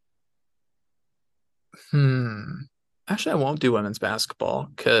hmm. Actually, I won't do women's basketball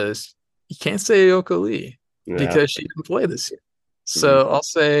because you can't say Yoko Lee Yeah. because she didn't play this year. Mm-hmm. So I'll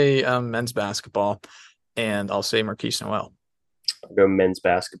say men's basketball and I'll say Marquise Noel. I'll go men's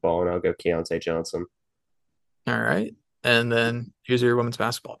basketball, and I'll go Keontae Johnson. All right. And then here's your women's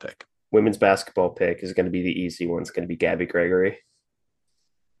basketball pick. Women's basketball pick is going to be the easy one. It's going to be Gabby Gregory.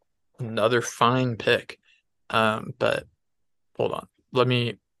 Another fine pick. But hold on. I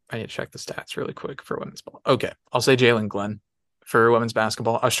need to check the stats really quick for women's ball. Okay. I'll say Jalen Glenn for women's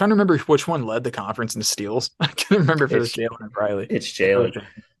basketball. I was trying to remember which one led the conference in steals. I can't remember if it was It's Jalen or Riley. it's I thought it Jalen.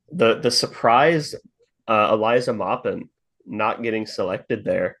 was The surprise, Eliza Maupin not getting selected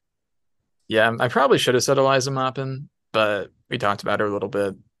there. Yeah, I probably should have said Eliza Maupin, but we talked about her a little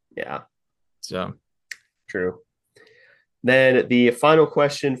bit. Yeah, So true. Then the final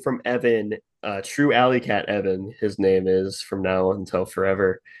question from Evan, True Alley Cat Evan, his name is from now until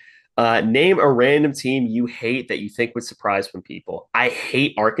forever. Name a random team you hate that you think would surprise some people. I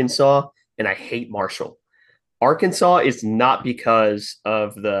hate Arkansas and I hate Marshall. Arkansas is not because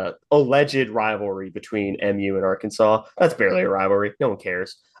of the alleged rivalry between MU and Arkansas. That's barely a rivalry. No one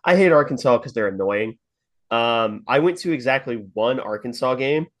cares. I hate Arkansas because they're annoying. I went to exactly one Arkansas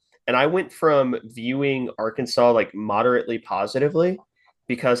game, and I went from viewing Arkansas like moderately positively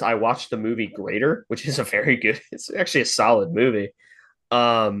because I watched the movie Greater, which is a very good, it's actually a solid movie,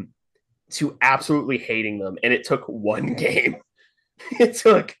 um, to absolutely hating them. And it took one game. It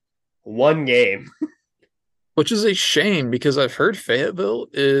took one game. which is a shame because I've heard Fayetteville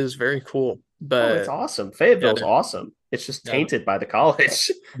is very cool, Oh, it's but awesome. yeah, Fayetteville's awesome. It's just yeah, tainted by the college.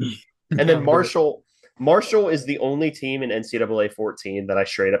 And yeah, then Marshall is the only team in NCAA 14 that I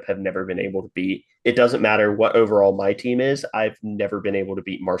straight up have never been able to beat. It doesn't matter what overall my team is. I've never been able to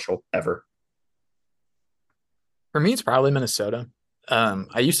beat Marshall ever. for me it's probably Minnesota.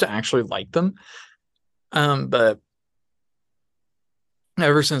 I used to actually like them, but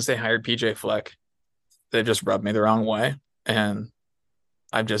ever since they hired PJ Fleck, they just rubbed me the wrong way, and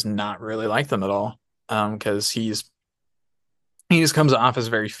I've just not really liked them at all. Because he just comes off as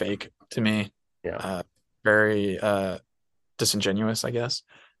very fake to me, Yeah. uh, very disingenuous, I guess.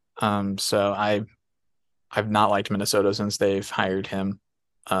 So I've not liked Minnesota since they've hired him.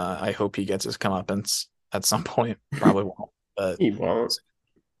 I hope he gets his comeuppance at some point. Probably won't, but He won't.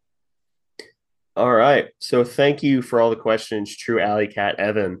 All right. So thank you for all the questions, True Alley Cat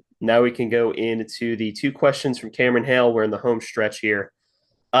Evan. Now we can go into the two questions from Cameron Hale. We're in the home stretch here.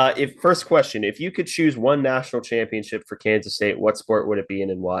 If first question, if you could choose one national championship for Kansas State, what sport would it be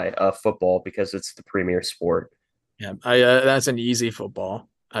and why? Football, because it's the premier sport. yeah, I that's an easy football,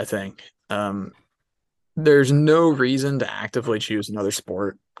 I think. There's no reason to actively choose another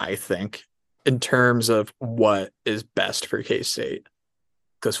sport, I think, in terms of what is best for K-State,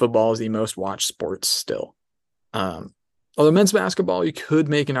 because football is the most watched sport still. Although men's basketball, you could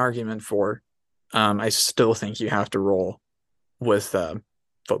make an argument for. I still think you have to roll with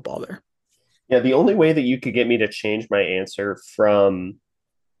football there. Yeah, the only way that you could get me to change my answer from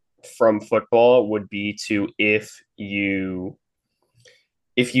football would be to if you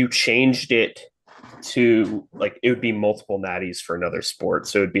changed it to like it would be multiple natties for another sport.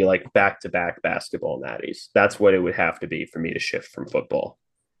 So it'd be like back to back basketball natties. That's what it would have to be for me to shift from football.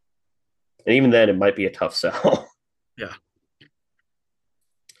 And even then, it might be a tough sell. Yeah.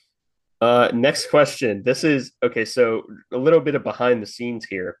 Next question. This is okay. So a little bit of behind the scenes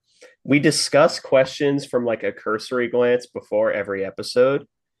here. We discuss questions from like a cursory glance before every episode.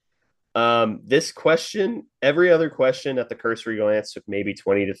 This question, every other question at the cursory glance took maybe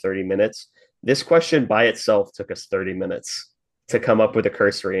 20 to 30 minutes. This question by itself took us 30 minutes to come up with a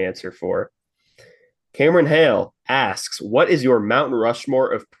cursory answer for. Cameron Hale asks, what is your Mountain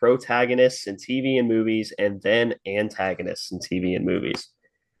Rushmore of protagonists in TV and movies and then antagonists in TV and movies?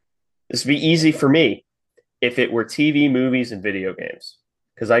 This would be easy for me if it were TV, movies, and video games,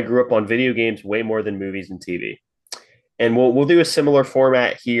 because I grew up on video games way more than movies and TV. And we'll do a similar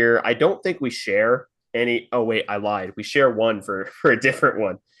format here. I don't think we share any. Oh wait, I lied. We share one for a different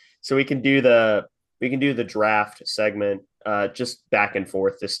one, so we can do the draft segment, just back and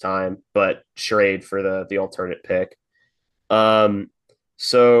forth this time, but charade for the alternate pick. Um,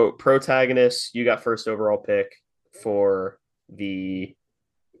 so protagonist, you got first overall pick for the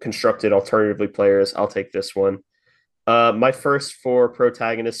constructed alternatively players. I'll take this one. My first four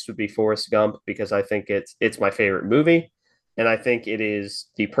protagonists would be Forrest Gump because I think it's my favorite movie, and I think it is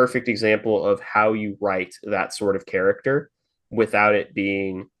the perfect example of how you write that sort of character without it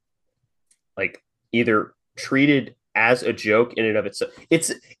being like either treated as a joke in and of itself.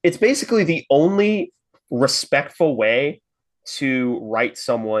 It's basically the only respectful way to write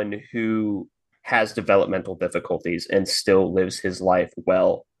someone who has developmental difficulties and still lives his life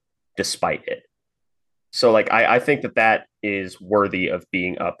well despite it. So like I think that is worthy of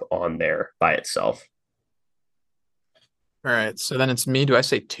being up on there by itself. All right. So then it's me. Do I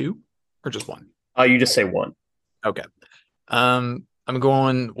say two or just one? You just say one. Okay. I'm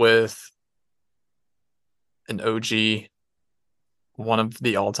going with an OG, one of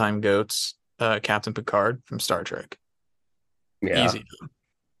the all-time goats, Captain Picard from Star Trek. Yeah. Easy.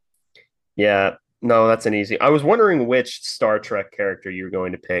 Yeah. No, that's an easy. I was wondering which Star Trek character you were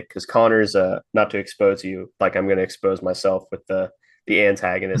going to pick because Connor's not to expose you like I'm going to expose myself with the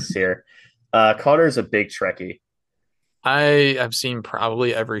antagonists here. Connor's a big Trekkie. I have seen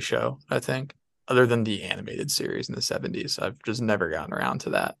probably every show, I think, other than the animated series in the 70s. I've just never gotten around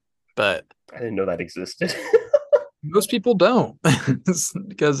to that. But I didn't know that existed. most people don't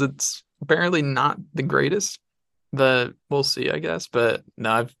because it's apparently not the greatest. But we'll see, I guess. But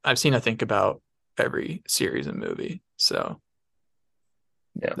no, I've seen I think about every series and movie. So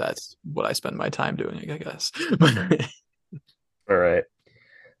Yeah. that's what I spend my time doing, I guess. All right.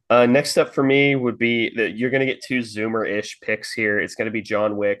 Next up for me would be that you're going to get two Zoomer-ish picks here. It's going to be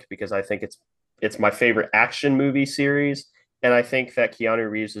John Wick because I think it's my favorite action movie series, and I think that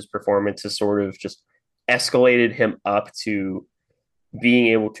Keanu Reeves' performance has sort of just escalated him up to being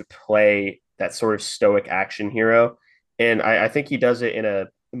able to play that sort of stoic action hero, and I think he does it in a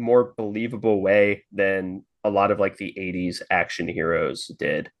more believable way than a lot of like the '80s action heroes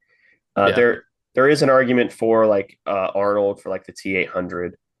did. Uh, Yeah. there there is an argument for like Arnold for like the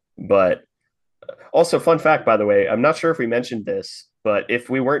T-800, but also fun fact by the way, I'm not sure if we mentioned this, but if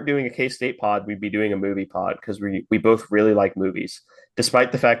we weren't doing a K-State pod, we'd be doing a movie pod because we both really like movies.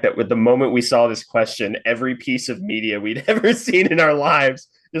 Despite the fact that with the moment we saw this question, every piece of media we'd ever seen in our lives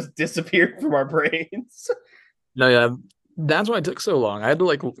just disappeared from our brains. No, yeah. That's why it took so long. I had to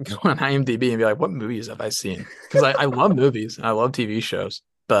like go on IMDb and be like, what movies have I seen? Because I love movies and I love TV shows,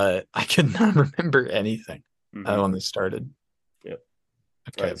 but I could not remember anything Mm-hmm. when this started. Yep.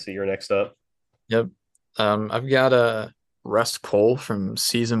 All Okay. right, so you're next up. Yep. I've got a Russ Cole from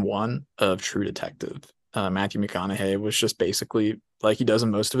season one of True Detective. Matthew McConaughey was just basically like he does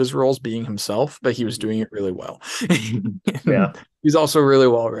in most of his roles, being himself, but he was doing it really well. Yeah. And he's also really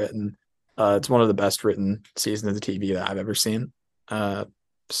well written. It's one of the best written seasons of TV that I've ever seen.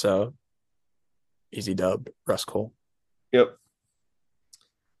 So easy dub, Russ Cole. Yep.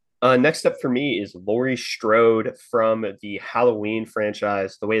 Next up for me is Laurie Strode from the Halloween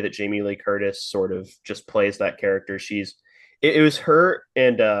franchise. The way that Jamie Lee Curtis sort of just plays that character, it was her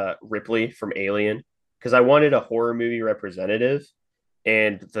and Ripley from Alien because I wanted a horror movie representative,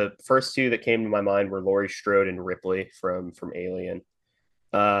 and the first two that came to my mind were Laurie Strode and Ripley from Alien.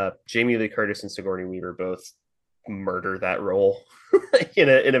 Jamie Lee Curtis and Sigourney Weaver both murder that role in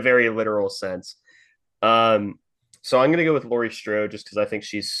a very literal sense. Um, so I'm gonna go with Laurie Strode just because I think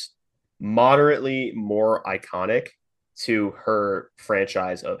she's moderately more iconic to her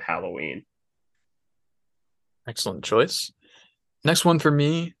franchise of Halloween. Excellent choice. Next one for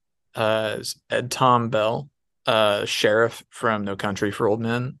me is Ed Tom Bell, sheriff from No Country for Old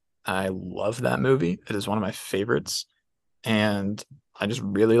Men. I love that movie. It is one of my favorites, and I just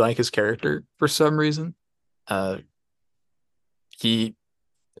really like his character for some reason. Uh, he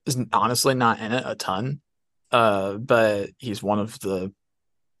is honestly not in it a ton, but he's one of the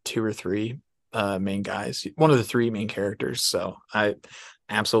two or three main guys, one of the three main characters. So I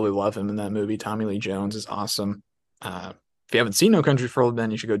absolutely love him in that movie. Tommy Lee Jones is awesome. if you haven't seen No Country for Old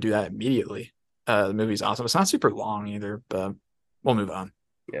Men, you should go do that immediately. The movie's awesome. It's not super long either, but we'll move on.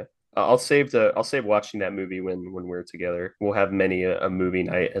 Yeah. I'll save watching that movie when we're together. We'll have many a movie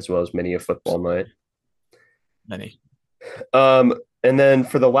night as well as many a football night. Many. And then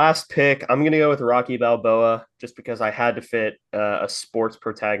for the last pick, I'm gonna go with Rocky Balboa just because I had to fit a sports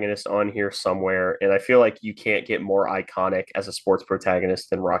protagonist on here somewhere, and I feel like you can't get more iconic as a sports protagonist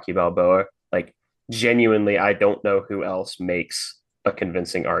than Rocky Balboa. Like genuinely, I don't know who else makes a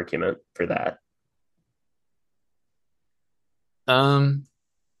convincing argument for that. Um,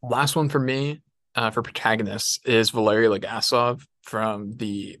 Last one for me, for protagonists is Valery Legasov from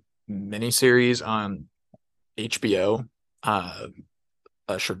the miniseries on HBO,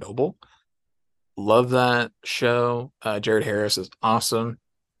 Chernobyl. Love that show. Jared Harris is awesome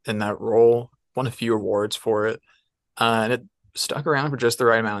in that role. Won a few awards for it. And it stuck around for just the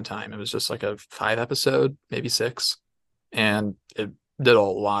right amount of time. It was just like a 5 episode, maybe six. And it did a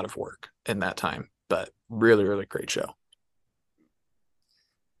lot of work in that time. But really, really great show.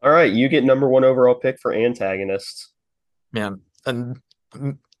 All right, you get number one overall pick for antagonists. Man. And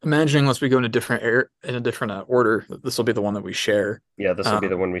imagining unless we go in a different in a different order, this will be the one that we share. Yeah, this will be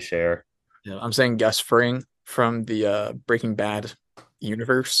the Um, one we share. yeah, I'm saying Gus Fring from the Breaking Bad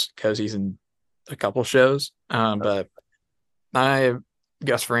universe because he's in a couple shows. But I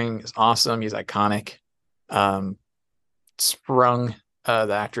Gus Fring is awesome. He's iconic. Um, Sprung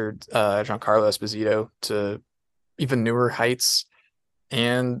the actor Giancarlo Esposito to even newer heights,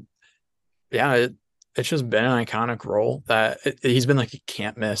 and yeah, it's just been an iconic role that he's been like a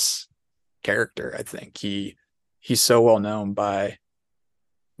can't miss character. I think he's so well known by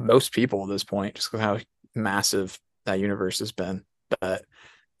most people at this point, just how massive that universe has been. But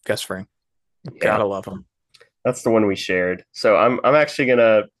Gus Fring, Yeah, gotta love him. that's the one we shared. So I'm actually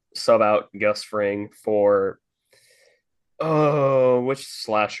gonna sub out Gus Fring for which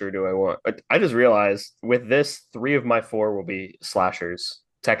slasher do I want? I just realized with this, three of my four will be slashers,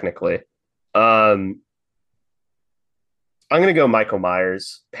 technically. Um, I'm gonna go Michael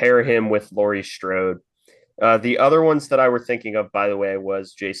Myers, pair him with Laurie Strode. The other ones that I were thinking of, by the way,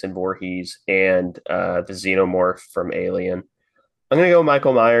 was Jason Voorhees and the Xenomorph from Alien. I'm gonna go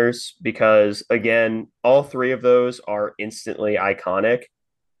Michael Myers because again, all three of those are instantly iconic,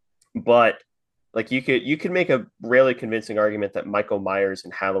 but like you could make a really convincing argument that Michael Myers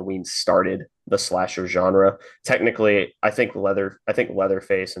and Halloween started the slasher genre. Technically, I think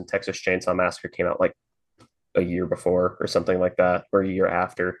Leatherface and Texas Chainsaw Massacre came out like a year before or something like that, or a year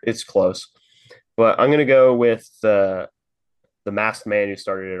after. It's close. But I'm gonna go with the masked man who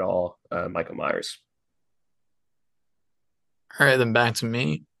started it all, Michael Myers. All right, then back to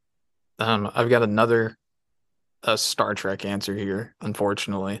me. I've got another a Star Trek answer here,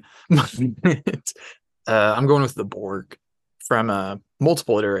 unfortunately. I'm going with the Borg from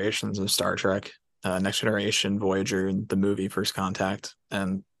multiple iterations of Star Trek, Next Generation, Voyager, and the movie First Contact,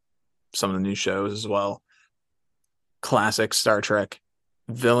 and some of the new shows as well. Classic Star Trek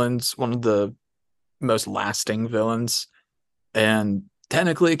villains, one of the most lasting villains, and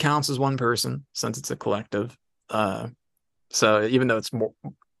technically it counts as one person since it's a collective. Uh, so even though it's more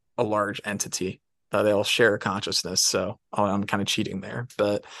a large entity, they all share a consciousness. So I'm kind of cheating there,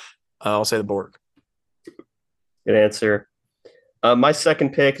 but I'll say the Borg. Good answer. My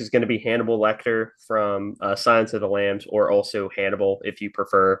second pick is going to be Hannibal Lecter from Silence of the Lambs, or also Hannibal if you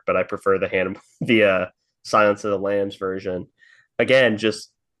prefer, but I prefer the Hannibal, the Silence of the Lambs version. Again,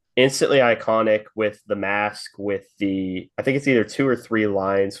 just instantly iconic with the mask, with the I think it's either two or three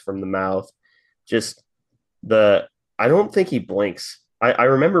lines from the mouth. Just the I don't think he blinks. I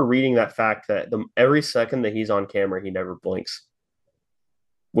remember reading that fact that every second that he's on camera, he never blinks,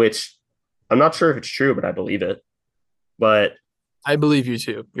 which I'm not sure if it's true, but I believe it. But I believe you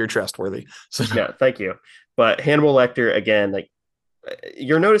too. You're trustworthy. So yeah, thank you. But Hannibal Lecter, again, like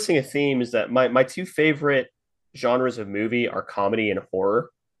you're noticing a theme is that my two favorite genres of movie are comedy and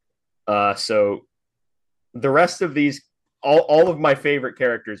horror. So the rest of these, all of my favorite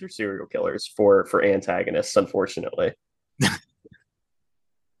characters are serial killers for antagonists, unfortunately.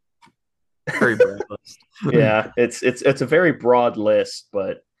 very broad list. Yeah, it's a very broad list,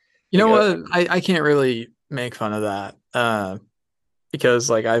 but You like know what? I can't really make fun of that. Because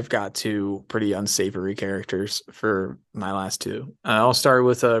like I've got two pretty unsavory characters for my last two. I'll start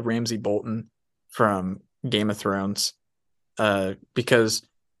with Ramsay Bolton from Game of Thrones, because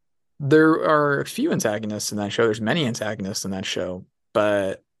there are a few antagonists in that show. There's many antagonists in that show,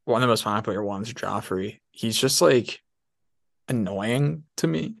 but one of the most popular ones is Joffrey. He's just like annoying to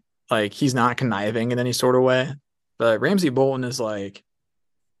me. Like he's not conniving in any sort of way, but Ramsay Bolton is like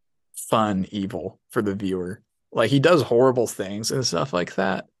fun evil for the viewer. Like he does horrible things and stuff like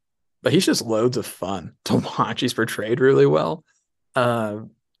that, but he's just loads of fun to watch. He's portrayed really well. Uh,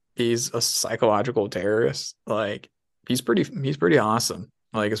 he's a psychological terrorist. Like he's pretty awesome.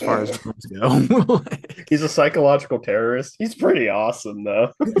 Like as far as villains go. Like, He's a psychological terrorist. He's pretty awesome,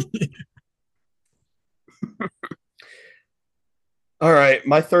 though. All right,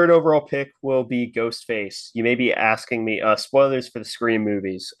 my third overall pick will be Ghostface. You may be asking me, spoilers for the Scream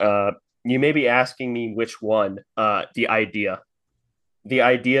movies. You may be asking me which one. The idea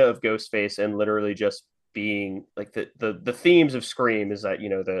of Ghostface, and literally just being like the themes of Scream is that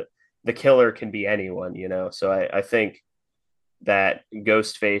the killer can be anyone, So I think that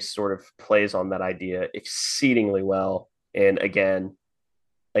Ghostface sort of plays on that idea exceedingly well. And again,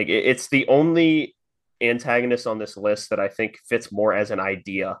 like it's the only antagonist on this list that I think fits more as an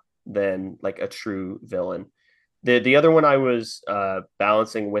idea than like a true villain. The other one I was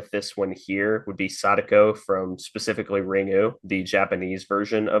balancing with this one here would be Sadako from specifically Ringu, the Japanese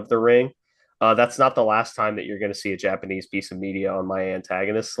version of the Ring. That's not the last time that you're going to see a Japanese piece of media on my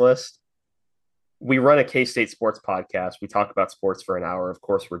antagonist list. We run a K State sports podcast. We talk about sports for an hour. Of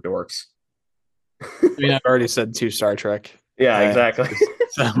course, we're dorks. I mean, I've already said two Star Trek. Yeah, exactly.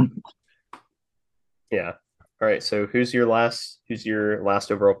 So Yeah. All right. So who's your last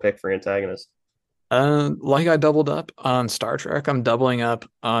overall pick for antagonist? like I doubled up on Star Trek, I'm doubling up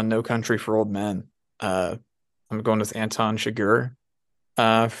on No Country for Old Men. Uh, I'm going with Anton Chigurh,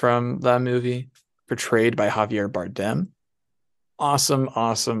 from that movie, portrayed by Javier Bardem. Awesome,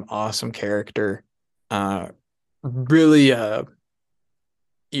 awesome, awesome character. Uh, really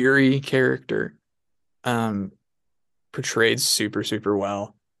eerie character. Um, portrayed super, super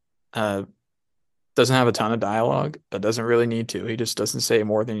well. Uh, doesn't have a ton of dialogue, but doesn't really need to. He just doesn't say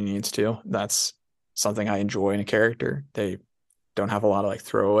more than he needs to. That's something I enjoy in a character. They don't have a lot of like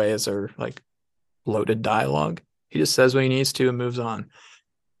throwaways or like loaded dialogue. He just says what he needs to and moves on.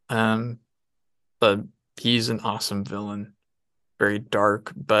 Um, but he's an awesome villain, very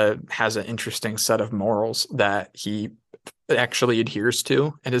dark, but has an interesting set of morals that he actually adheres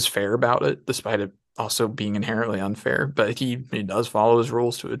to and is fair about it, despite it also being inherently unfair. But he does follow his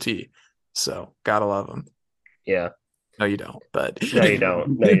rules to a T. So gotta love him. Yeah. No, you don't, but No, you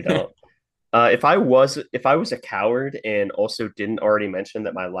don't. No, you don't. If I was a coward and also didn't already mention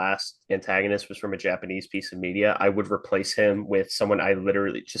that my last antagonist was from a Japanese piece of media, I would replace him with someone I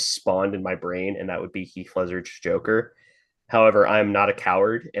literally just spawned in my brain, and that would be Heath Ledger's Joker. However, I'm not a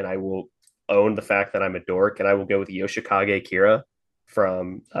coward, and I will own the fact that I'm a dork, and I will go with Yoshikage Kira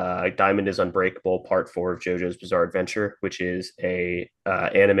from Diamond is Unbreakable Part 4 of JoJo's Bizarre Adventure, which is a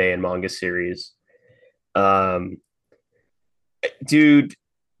anime and manga series. Um, dude,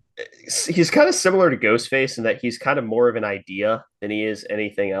 he's kind of similar to Ghostface in that he's kind of more of an idea than he is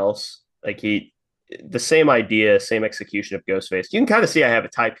anything else. Like the same idea, same execution of Ghostface. You can kind of see I have a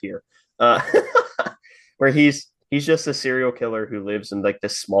type here, uh, where he's just a serial killer who lives in like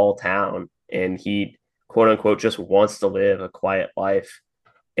this small town, and he quote unquote just wants to live a quiet life.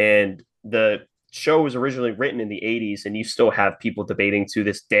 And the show was originally written in the 80s, and you still have people debating to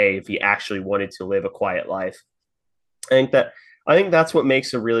this day if he actually wanted to live a quiet life. I think that I think that's what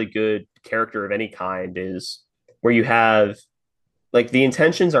makes a really good character of any kind is where you have like the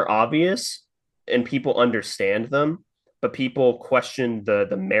intentions are obvious and people understand them, but people question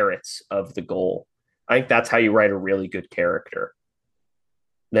the merits of the goal. I think that's how you write a really good character.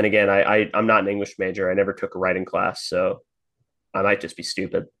 Then again, I'm not an English major. I never took a writing class, so I might just be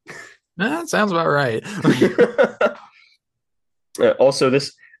stupid. that sounds about right. Also,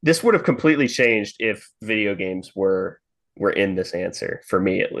 this would have completely changed if video games were in this answer for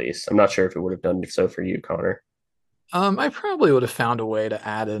me at least. I'm not sure if it would have done so for you, Connor. I probably would have found a way to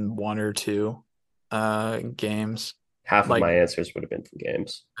add in one or two games. Half of Like my answers would have been from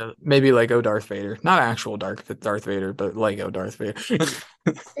games. maybe Lego Darth Vader. Not actual Darth Vader, but Lego Darth Vader.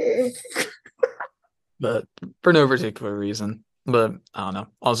 But for no particular reason. But I don't know.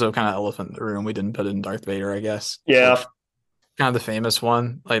 Also kind of elephant in the room. We didn't put in Darth Vader, I guess. Yeah, Which kind of the famous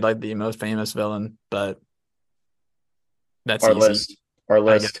one, like the most famous villain, but that's our easy. list. Our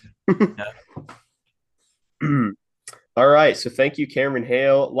I guess. list. Yeah. All right. So thank you, Cameron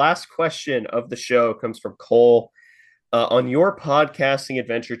Hale. Last question of the show comes from Cole. On your podcasting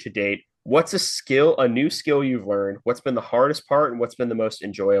adventure to date, what's a new skill you've learned? What's been the hardest part, and what's been the most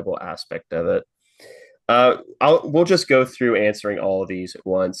enjoyable aspect of it? We'll just go through answering all of these at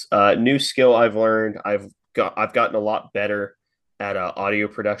once. New skill I've learned. I've gotten a lot better at audio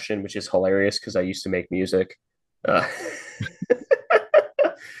production, which is hilarious because I used to make music.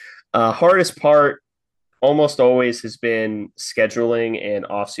 Uh, hardest part. almost always has been scheduling and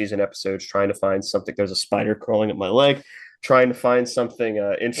off-season episodes, trying to find something. There's a spider crawling at my leg, trying to find something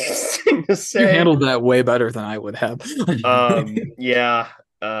interesting to You say. handled that way better than I would have. Yeah,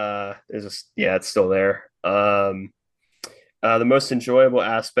 yeah, it's still there. The most enjoyable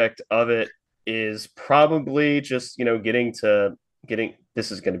aspect of it is probably just, getting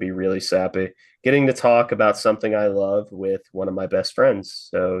this is going to be really sappy, getting to talk about something I love with one of my best friends.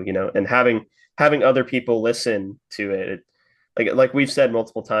 So, and having other people listen to it, like we've said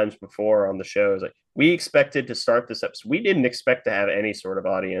multiple times before on the show, is like we expected to start this episode. We didn't expect to have any sort of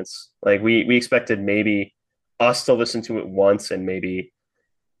audience. Like we expected maybe us to listen to it once and maybe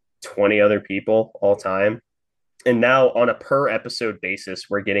 20 other people all time. And now on a per episode basis,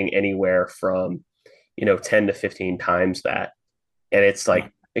 we're getting anywhere from, 10 to 15 times that. And it's like,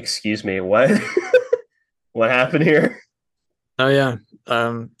 excuse me, what? What happened here? Oh yeah.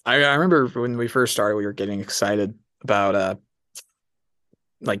 I remember when we first started, we were getting excited about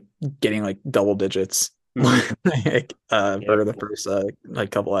like getting like double digits like Yep. for the first like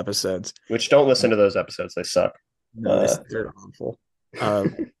couple episodes. Which don't listen to those episodes. They suck. No, Uh, they're awful. I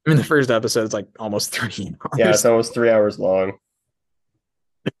mean the first episode's like almost 3 yeah, it's hours. almost 3 hours long.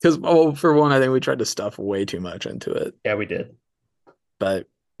 Because well, for one, I think we tried to stuff way too much into it. Yeah, we did. But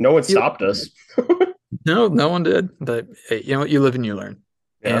No one you, stopped us. no, no one did. But hey, you know what? You live and you learn.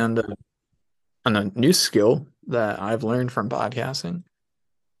 Yeah. And a new skill that I've learned from podcasting.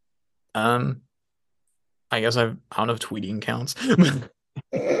 Um, I don't know if tweeting counts.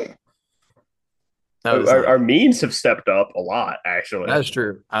 That is Our, not. our memes have stepped up a lot, actually. That's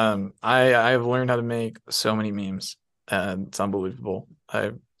true. I've learned how to make so many memes, and it's unbelievable.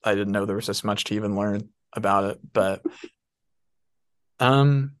 I didn't know there was this much to even learn about it, but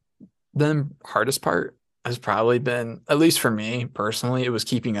um, the hardest part has probably been, at least for me personally, it was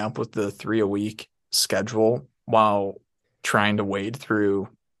keeping up with the 3 a week schedule while trying to wade through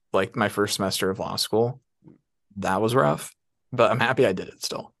like my first semester of law school. That was rough, but I'm happy I did it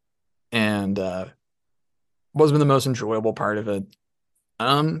still. And what's been the most enjoyable part of it?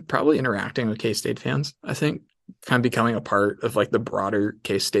 Probably interacting with K-State fans. I think kind of becoming a part of like the broader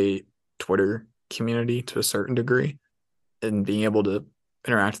K-State Twitter community to a certain degree and being able to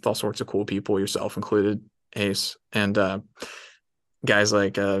interact with all sorts of cool people, yourself included, Ace, and guys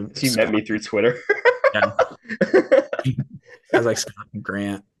like You met Scott. me through Twitter. Yeah, guys like Scott and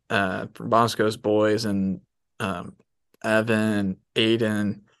Grant from Bosco's Boys and um, Evan,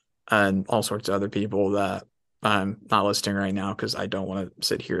 Aiden, and all sorts of other people that I'm not listing right now because I don't want to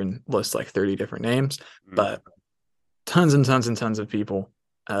sit here and list like 30 different names, but tons and tons and tons of people.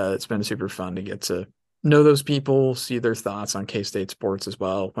 It's been super fun to get to know those people, see their thoughts on K-State sports as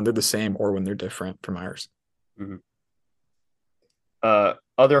well, when they're the same or when they're different from ours. Mm-hmm.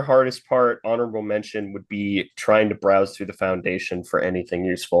 Other hardest part, honorable mention, would be trying to browse through the foundation for anything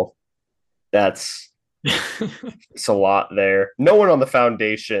useful. That's It's a lot there. No one on the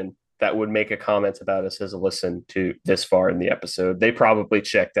foundation that would make a comment about us has listened to this far in the episode. They probably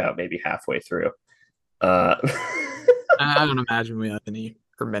checked out maybe halfway through. Uh, I don't imagine we have any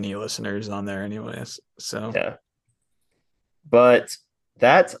or many listeners on there anyways. So yeah, but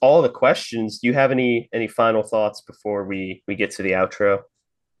that's all the questions. Do you have any final thoughts before we get to the outro?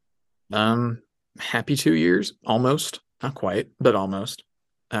 um happy 2 years, almost. Not quite, but almost.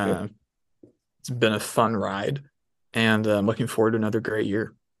 Good. Uh it's been a fun ride and I'm looking forward to another great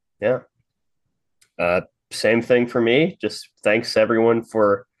year. Yeah. Uh, Same thing for me. Just thanks everyone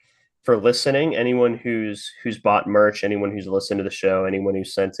for listening. Anyone who's bought merch, anyone who's listened to the show, anyone who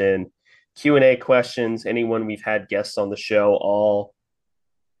sent in Q&A questions, anyone we've had guests on the show, all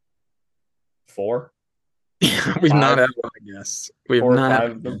four, We've not five, had a lot of guests. We have 4 or 5 not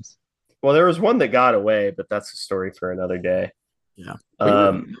had of them. guests. Well, there was one that got away, but that's a story for another day. Yeah. We were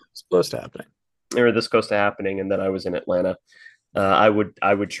Um, it's close to happening. or this close to happening, and then I was in Atlanta. I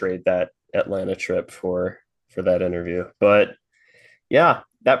would trade that Atlanta trip for that interview. But yeah,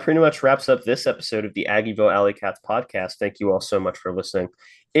 that pretty much wraps up this episode of the Aggieville Alley Cats podcast. Thank you all so much for listening.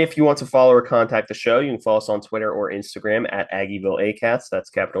 If you want to follow or contact the show, you can follow us on Twitter or Instagram at Aggieville ACats. That's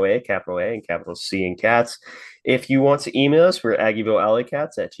capital A, and capital C in cats. If you want to email us, we're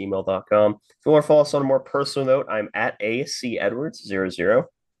AggievilleAlleyCats at gmail.com. If you want to follow us on a more personal note, I'm at AC Edwards 00.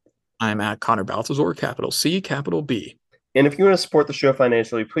 I'm at Connor Balthazar, capital C, capital B. And if you want to support the show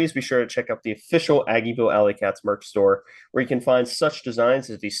financially, please be sure to check out the official Aggieville Alley Cats merch store, where you can find such designs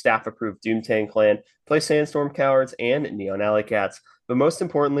as the staff-approved Doomtang Clan, Play Sandstorm Cowards, and Neon Alley Cats. But most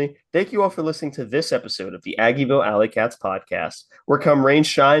importantly, thank you all for listening to this episode of the Aggieville Alley Cats podcast, where come rain,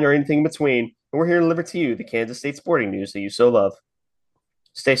 shine, or anything in between, and we're here to deliver to you the Kansas State sporting news that you so love.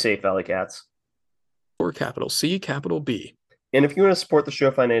 Stay safe, Alley Cats. or capital C, capital B. And if you want to support the show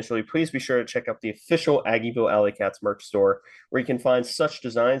financially, please be sure to check out the official Aggieville Alley Cats merch store, where you can find such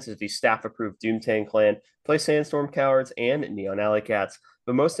designs as the staff-approved Doomtang Clan, Play Sandstorm Cowards, and Neon Alley Cats.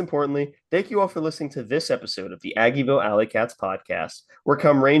 But most importantly, thank you all for listening to this episode of the Aggieville Alley Cats podcast, where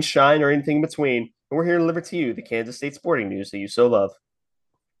come rain, shine, or anything in between, and we're here to deliver to you the Kansas State sporting news that you so love.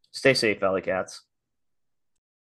 Stay safe, Alley Cats.